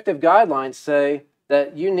the objective guidelines say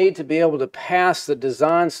that you need to be able to pass the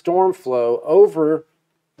design storm flow over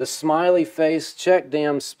the smiley face check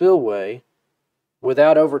dam spillway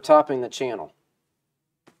without overtopping the channel.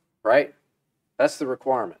 Right? That's the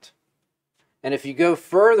requirement. And if you go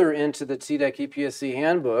further into the TDEC EPSC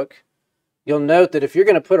handbook, you'll note that if you're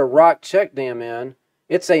going to put a rock check dam in,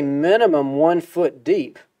 it's a minimum 1 foot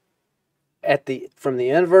deep from the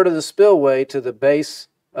invert of the spillway to the base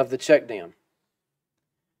of the check dam.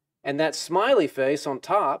 And that smiley face on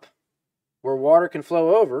top, where water can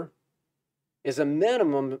flow over, is a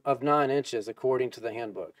minimum of 9 inches according to the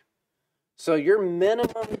handbook. So your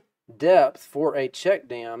minimum depth for a check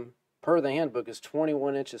dam per the handbook is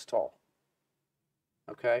 21 inches tall.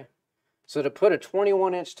 Okay? So to put a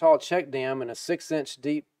 21-inch tall check dam in a 6-inch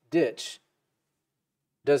deep ditch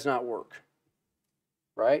does not work.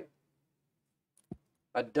 Right?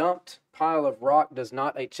 A dumped pile of rock does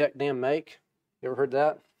not a check dam make. You ever heard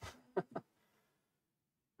that?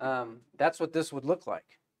 That's what this would look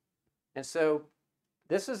like. And so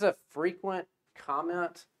this is a frequent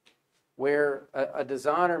comment where a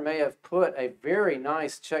designer may have put a very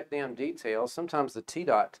nice check dam detail, sometimes the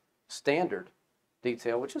TDOT standard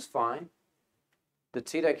detail, which is fine. The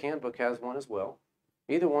TDEC handbook has one as well.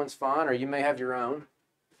 Either one's fine, or you may have your own.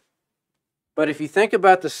 But if you think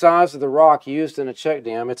about the size of the rock used in a check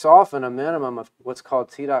dam, it's often a minimum of what's called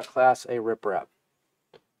TDOT Class A riprap.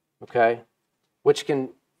 Okay? Which can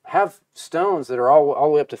have stones that are all the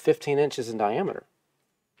way up to 15 inches in diameter.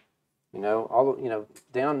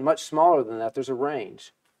 Down much smaller than that, there's a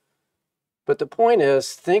range. But the point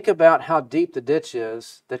is, think about how deep the ditch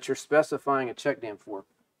is that you're specifying a check dam for.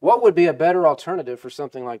 What would be a better alternative for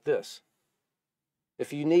something like this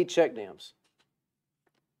if you need check dams?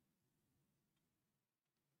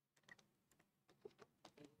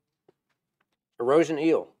 Erosion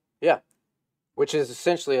eel, yeah, which is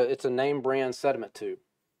essentially it's a name brand sediment tube.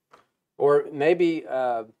 Or maybe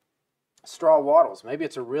straw wattles. Maybe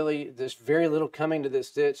there's very little coming to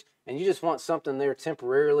this ditch, and you just want something there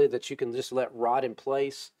temporarily that you can just let rot in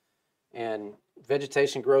place and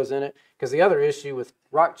vegetation grows in it. Because the other issue with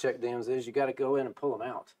rock check dams is you got to go in and pull them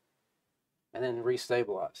out and then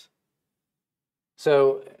restabilize.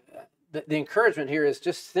 So the encouragement here is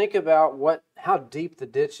just think about how deep the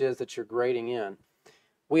ditch is that you're grading in.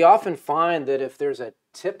 We often find that if there's a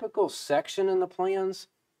typical section in the plans,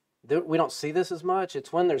 we don't see this as much.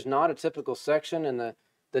 It's when there's not a typical section and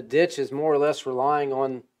the ditch is more or less relying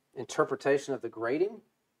on interpretation of the grading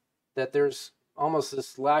that there's almost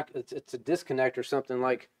this lack, it's a disconnect or something,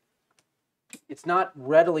 like it's not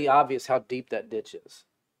readily obvious how deep that ditch is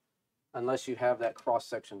unless you have that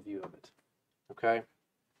cross-section view of it. Okay?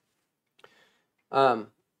 Let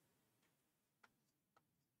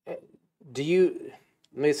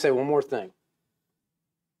me say one more thing.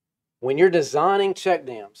 When you're designing check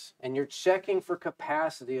dams and you're checking for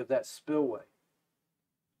capacity of that spillway,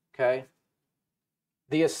 okay,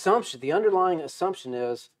 the underlying assumption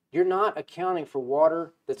is you're not accounting for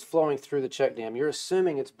water that's flowing through the check dam. You're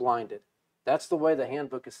assuming it's blinded. That's the way the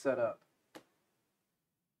handbook is set up.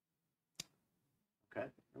 Okay,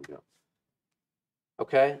 there we go.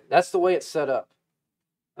 Okay, that's the way it's set up.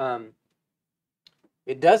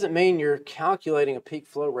 It doesn't mean you're calculating a peak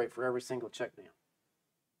flow rate for every single check dam.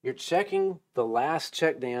 You're checking the last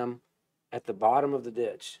check dam at the bottom of the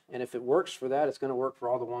ditch. And if it works for that, it's going to work for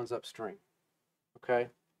all the ones upstream. Okay?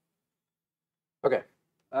 Okay.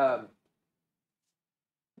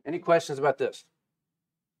 Any questions about this?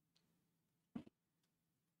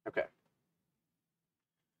 Okay.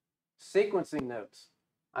 Sequencing notes.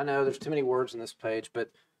 I know there's too many words on this page,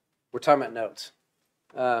 but we're talking about notes.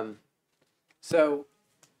 So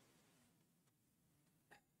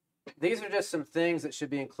these are just some things that should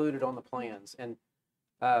be included on the plans. And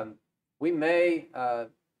we may,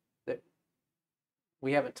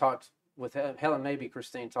 we haven't talked with Helen, maybe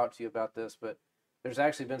Christine talked to you about this, but there's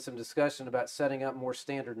actually been some discussion about setting up more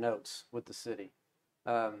standard notes with the city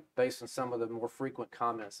based on some of the more frequent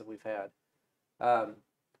comments that we've had.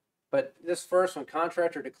 But this first one,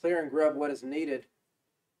 contractor to clear and grub what is needed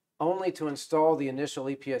only to install the initial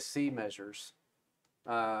EPSC measures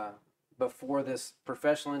before this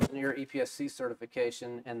professional engineer EPSC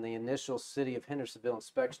certification and the initial city of Hendersonville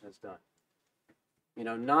inspection is done. You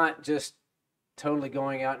know, not just totally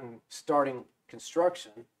going out and starting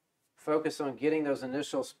construction, focus on getting those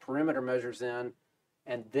initial perimeter measures in,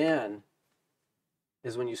 and then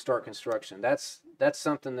is when you start construction. That's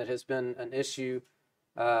something that has been an issue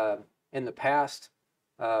in the past,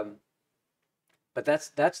 but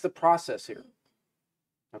that's the process here.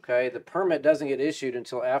 Okay, the permit doesn't get issued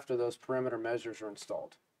until after those perimeter measures are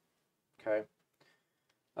installed. Okay.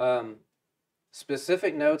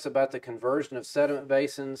 Specific notes about the conversion of sediment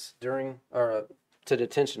basins during or to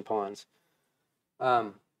detention ponds.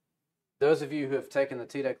 Those of you who have taken the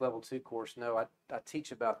TDEC Level 2 course know I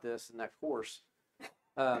teach about this in that course.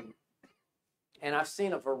 And I've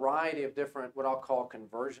seen a variety of different, what I'll call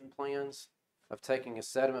conversion plans of taking a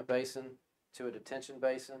sediment basin to a detention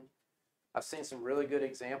basin. I've seen some really good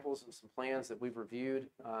examples and some plans that we've reviewed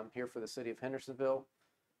here for the city of Hendersonville.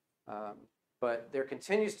 But there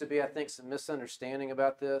continues to be, I think, some misunderstanding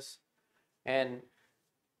about this. And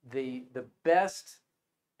the best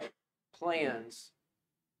plans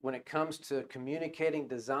when it comes to communicating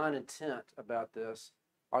design intent about this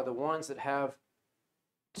are the ones that have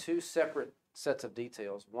two separate sets of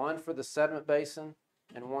details, one for the sediment basin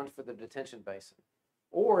and one for the detention basin.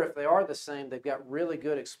 Or if they are the same, they've got really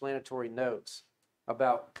good explanatory notes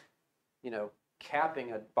about, you know,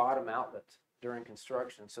 capping a bottom outlet during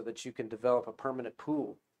construction so that you can develop a permanent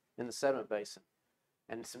pool in the sediment basin,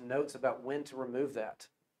 and some notes about when to remove that.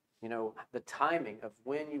 You know, the timing of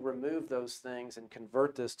when you remove those things and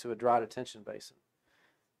convert this to a dry detention basin.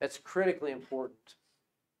 That's critically important.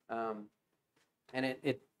 And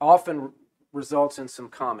it often results in some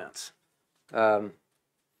comments.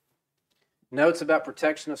 Notes about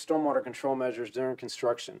protection of stormwater control measures during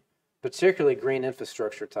construction, particularly green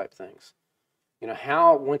infrastructure type things. You know,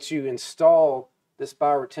 how, once you install this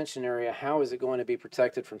bioretention area, how is it going to be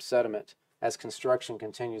protected from sediment as construction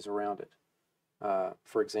continues around it,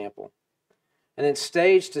 for example. And then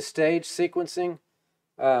stage to stage sequencing,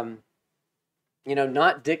 you know,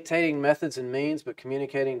 not dictating methods and means, but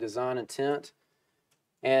communicating design intent.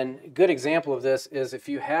 And a good example of this is if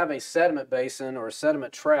you have a sediment basin or a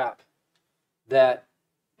sediment trap that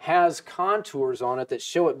has contours on it that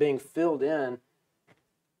show it being filled in,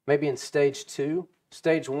 maybe in stage 2.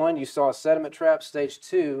 Stage 1, you saw a sediment trap. Stage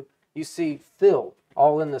 2, you see fill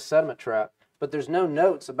all in the sediment trap, but there's no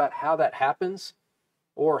notes about how that happens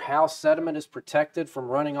or how sediment is protected from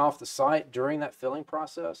running off the site during that filling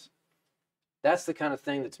process. That's the kind of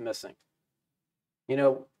thing that's missing. You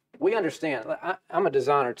know, we understand, I'm a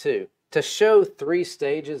designer too. To show 3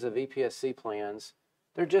 stages of EPSC plans,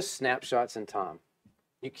 they're just snapshots in time.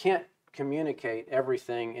 You can't communicate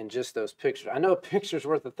everything in just those pictures. I know a picture's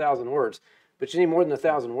worth 1,000 words, but you need more than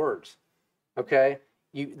 1,000 words, okay?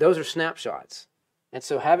 Those are snapshots. And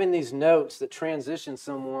so having these notes that transition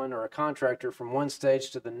someone or a contractor from one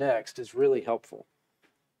stage to the next is really helpful.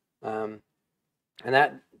 And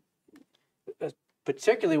that,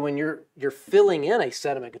 particularly when you're filling in a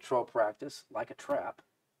sediment control practice, like a trap,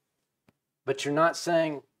 but you're not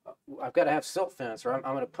saying, I've got to have silt fence, or I'm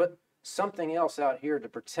going to put something else out here to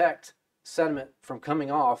protect sediment from coming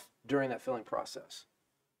off during that filling process.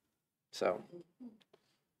 So,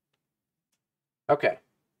 okay.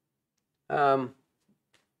 I've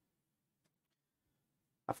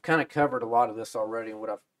kind of covered a lot of this already and what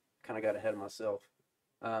I've kind of got ahead of myself.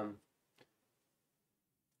 I'll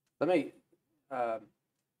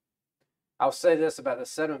say this about the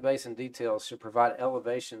sediment basin details should provide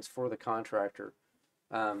elevations for the contractor.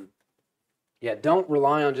 Yeah, don't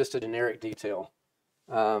rely on just a generic detail.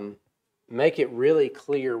 Make it really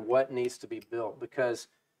clear what needs to be built, because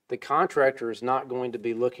the contractor is not going to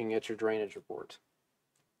be looking at your drainage report.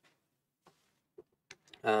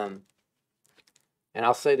 And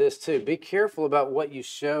I'll say this too, be careful about what you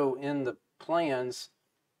show in the plans,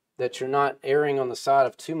 that you're not erring on the side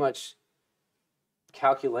of too much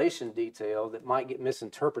calculation detail that might get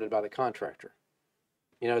misinterpreted by the contractor.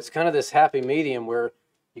 You know, it's kind of this happy medium where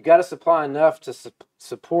you got to supply enough to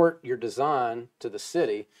support your design to the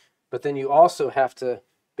city, but then you also have to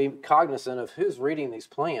be cognizant of who's reading these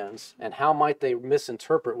plans and how might they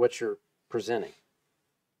misinterpret what you're presenting.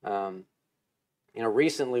 You know,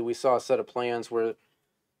 recently we saw a set of plans where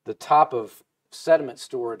the top of sediment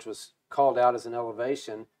storage was called out as an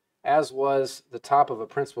elevation, as was the top of a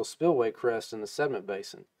principal spillway crest in the sediment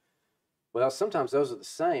basin. Well, sometimes those are the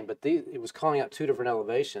same, but it was calling out two different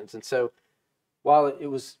elevations. And so while it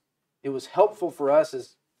was helpful for us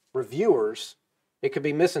as reviewers, it could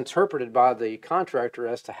be misinterpreted by the contractor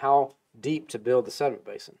as to how deep to build the sediment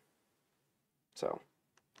basin. So,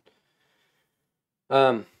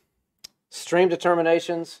 stream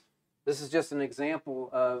determinations. This is just an example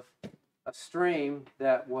of a stream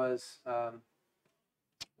that was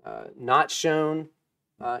not shown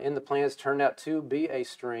in the plans, turned out to be a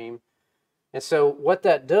stream. And so what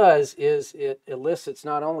that does is it elicits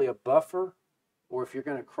not only a buffer, or if you're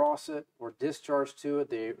going to cross it or discharge to it,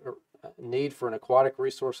 the need for an aquatic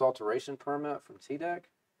resource alteration permit from TDEC,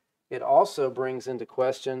 it also brings into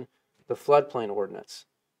question the floodplain ordinance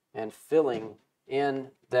and filling in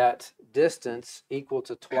that distance equal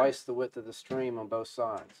to twice the width of the stream on both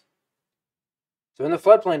sides. So in the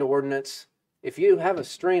floodplain ordinance, if you have a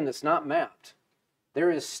stream that's not mapped, there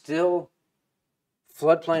is still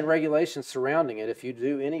floodplain regulations surrounding it if you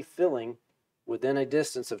do any filling within a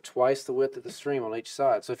distance of twice the width of the stream on each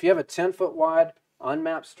side. So if you have a 10-foot wide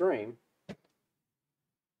unmapped stream,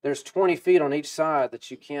 there's 20 feet on each side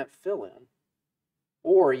that you can't fill in.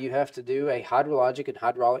 Or you have to do a hydrologic and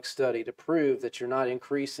hydraulic study to prove that you're not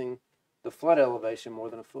increasing the flood elevation more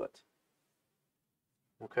than a foot.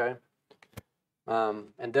 Okay?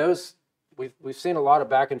 And those, we've seen a lot of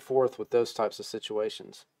back and forth with those types of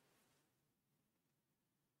situations.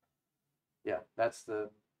 Yeah, that's the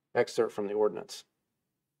excerpt from the ordinance.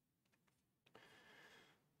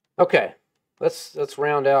 Okay, let's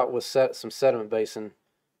round out with some sediment basin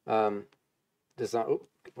design.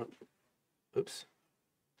 Oops.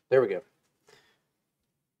 There we go.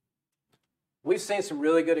 We've seen some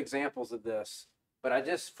really good examples of this, but I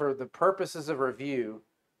just, for the purposes of review,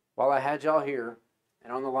 while I had y'all here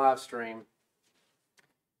and on the live stream,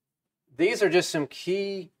 these are just some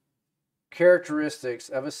key characteristics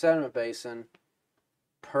of a sediment basin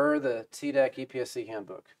per the TDEC EPSC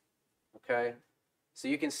handbook. Okay, so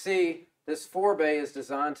you can see this forebay is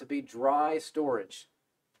designed to be dry storage.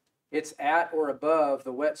 It's at or above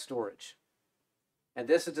the wet storage. And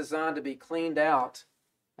this is designed to be cleaned out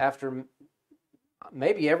after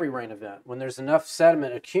maybe every rain event, when there's enough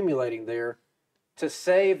sediment accumulating there to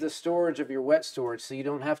save the storage of your wet storage so you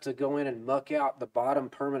don't have to go in and muck out the bottom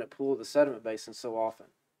permanent pool of the sediment basin so often.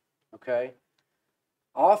 Okay?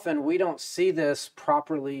 Often we don't see this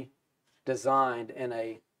properly designed in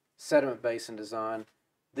a sediment basin design.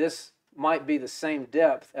 This might be the same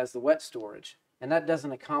depth as the wet storage, and that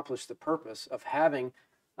doesn't accomplish the purpose of having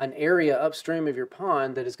an area upstream of your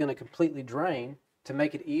pond that is going to completely drain to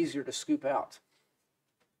make it easier to scoop out.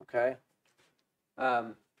 Okay?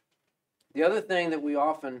 The other thing that we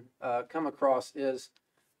often come across is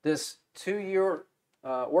this 2-year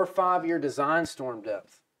or 5-year design storm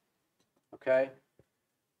depth. Okay?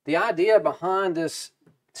 The idea behind this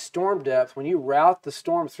storm depth, when you route the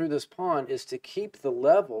storm through this pond, is to keep the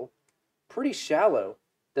level pretty shallow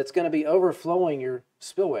that's going to be overflowing your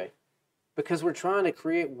spillway, because we're trying to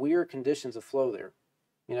create weird conditions of flow there,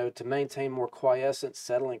 you know, to maintain more quiescent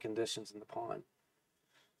settling conditions in the pond.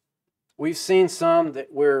 We've seen some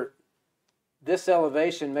that where this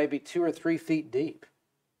elevation may be 2 or 3 feet deep.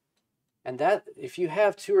 And that, if you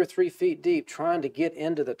have 2 or 3 feet deep trying to get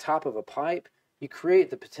into the top of a pipe, you create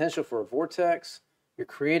the potential for a vortex. You're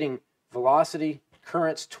creating velocity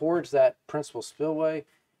currents towards that principal spillway,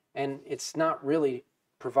 and it's not really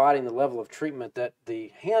providing the level of treatment that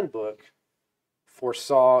the handbook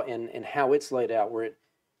foresaw in how it's laid out, where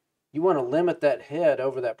you want to limit that head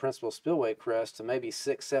over that principal spillway crest to maybe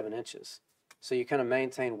 6-7 inches, so you kind of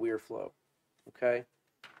maintain weir flow. Okay,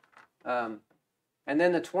 and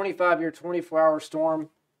then the 25-year, 24-hour storm,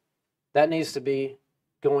 that needs to be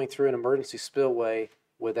going through an emergency spillway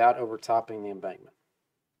without overtopping the embankment.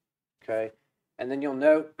 Okay, and then you'll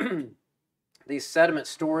note these sediment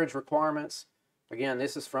storage requirements. Again,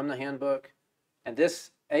 this is from the handbook, and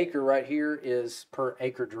this acre right here is per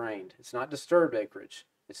acre drained. It's not disturbed acreage.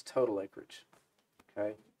 It's total acreage.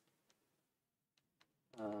 Okay.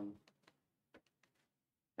 And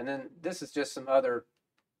then this is just some other,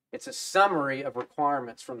 it's a summary of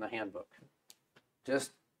requirements from the handbook.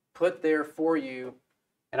 Just put there for you.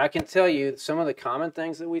 And I can tell you some of the common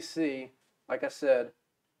things that we see, like I said,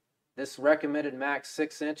 this recommended max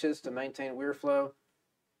 6 inches to maintain weir flow.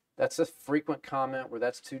 That's a frequent comment where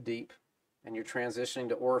that's too deep and you're transitioning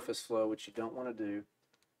to orifice flow, which you don't want to do.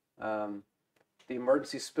 The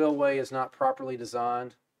emergency spillway is not properly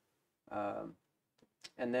designed.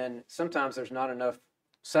 And then sometimes there's not enough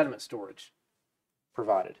sediment storage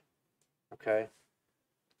provided. Okay.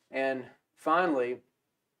 And finally,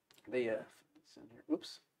 it's in here.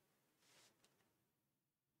 Oops.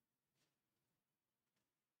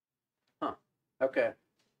 Okay.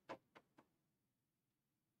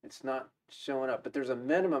 It's not showing up, but there's a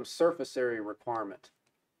minimum surface area requirement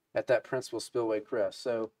at that principal spillway crest.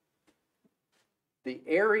 So the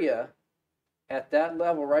area at that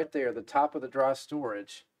level right there, the top of the dry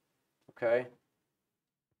storage, okay,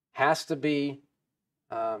 has to be,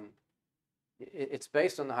 it's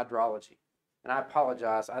based on the hydrology. And I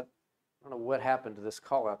apologize. I don't know what happened to this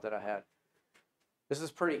call out that I had. This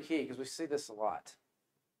is pretty key because we see this a lot.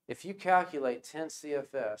 If you calculate 10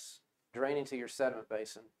 CFS draining to your sediment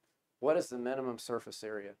basin, what is the minimum surface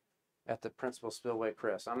area at the principal spillway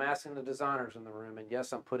crest? I'm asking the designers in the room, and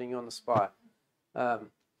yes, I'm putting you on the spot.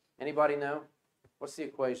 Anybody know? What's the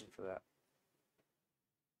equation for that?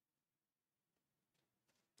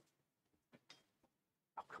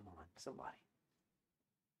 Oh, come on, somebody.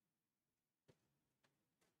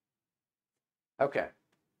 Okay.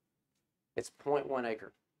 It's 0.1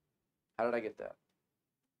 acre. How did I get that?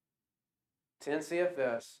 10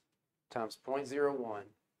 CFS times 0.01,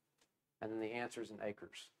 and then the answer is in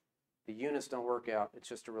acres. The units don't work out. It's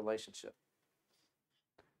just a relationship.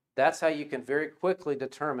 That's how you can very quickly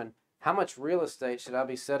determine how much real estate should I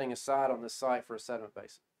be setting aside on this site for a sediment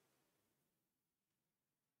basin.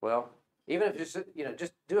 Well, even if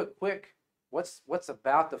just do a quick, what's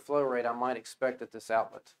about the flow rate I might expect at this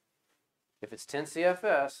outlet? If it's 10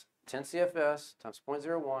 CFS times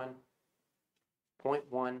 0.01,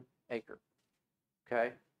 0.1 acre.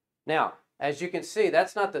 Okay. Now, as you can see,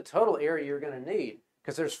 that's not the total area you're going to need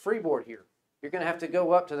because there's freeboard here. You're going to have to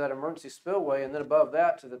go up to that emergency spillway and then above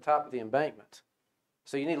that to the top of the embankment.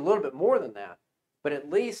 So you need a little bit more than that. But at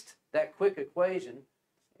least that quick equation,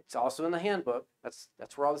 it's also in the handbook. That's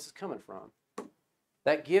where all this is coming from.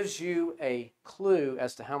 That gives you a clue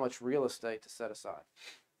as to how much real estate to set aside.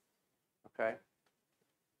 Okay.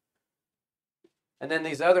 And then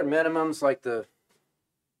these other minimums like the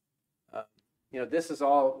this is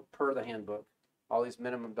all per the handbook, all these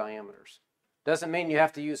minimum diameters. Doesn't mean you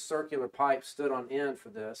have to use circular pipe stood on end for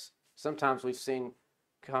this. Sometimes we've seen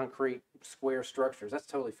concrete square structures. That's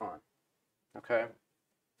totally fine. Okay.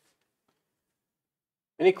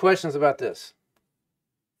 Any questions about this?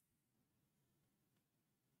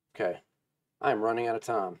 Okay. I'm running out of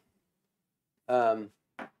time. Let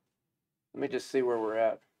me just see where we're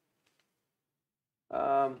at.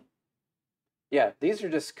 Yeah, these are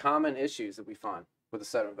just common issues that we find with the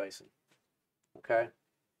sediment basin. Okay?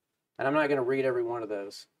 And I'm not going to read every one of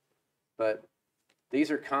those, but these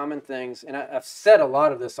are common things. And I've said a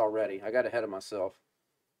lot of this already. I got ahead of myself.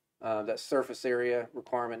 That surface area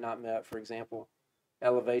requirement not met, for example.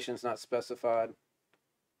 Elevations not specified.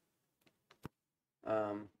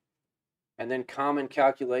 And then common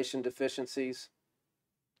calculation deficiencies.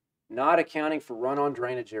 Not accounting for run-on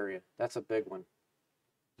drainage area. That's a big one.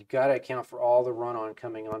 You've got to account for all the run-on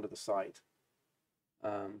coming onto the site.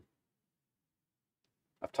 I've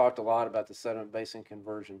talked a lot about the sediment basin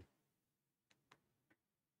conversion.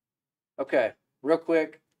 Okay, real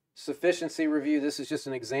quick, sufficiency review. This is just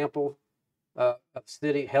an example of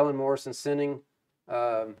city Helen Morrison sending,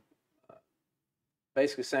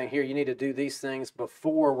 basically saying, here, you need to do these things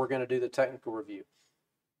before we're going to do the technical review.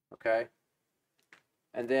 Okay?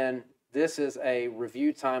 And then this is a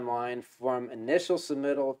review timeline from initial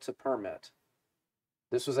submittal to permit.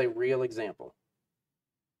 This was a real example.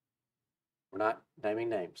 We're not naming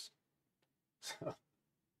names. So,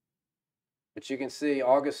 but you can see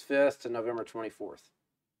August 5th to November 24th.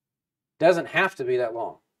 Doesn't have to be that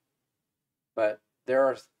long. But there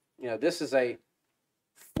are, this is a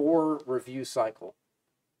 4 review cycle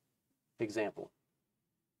example.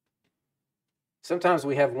 Sometimes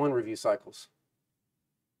we have 1 review cycles.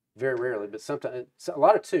 Very rarely, but sometimes it's a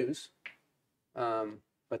lot of 2s,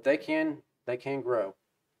 but they can grow.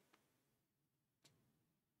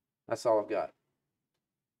 That's all I've got.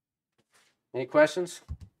 Any questions?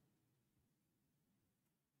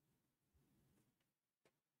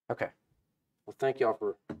 Okay. Well, thank y'all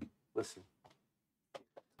for listening.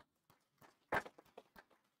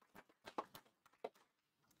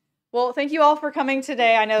 Well, thank you all for coming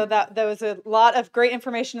today. I know that there was a lot of great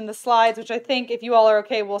information in the slides, which I think, if you all are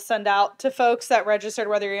okay, we'll send out to folks that registered,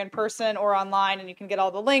 whether you're in person or online, and you can get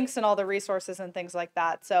all the links and all the resources and things like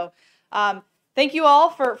that. So thank you all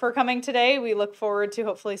for coming today. We look forward to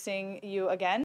hopefully seeing you again.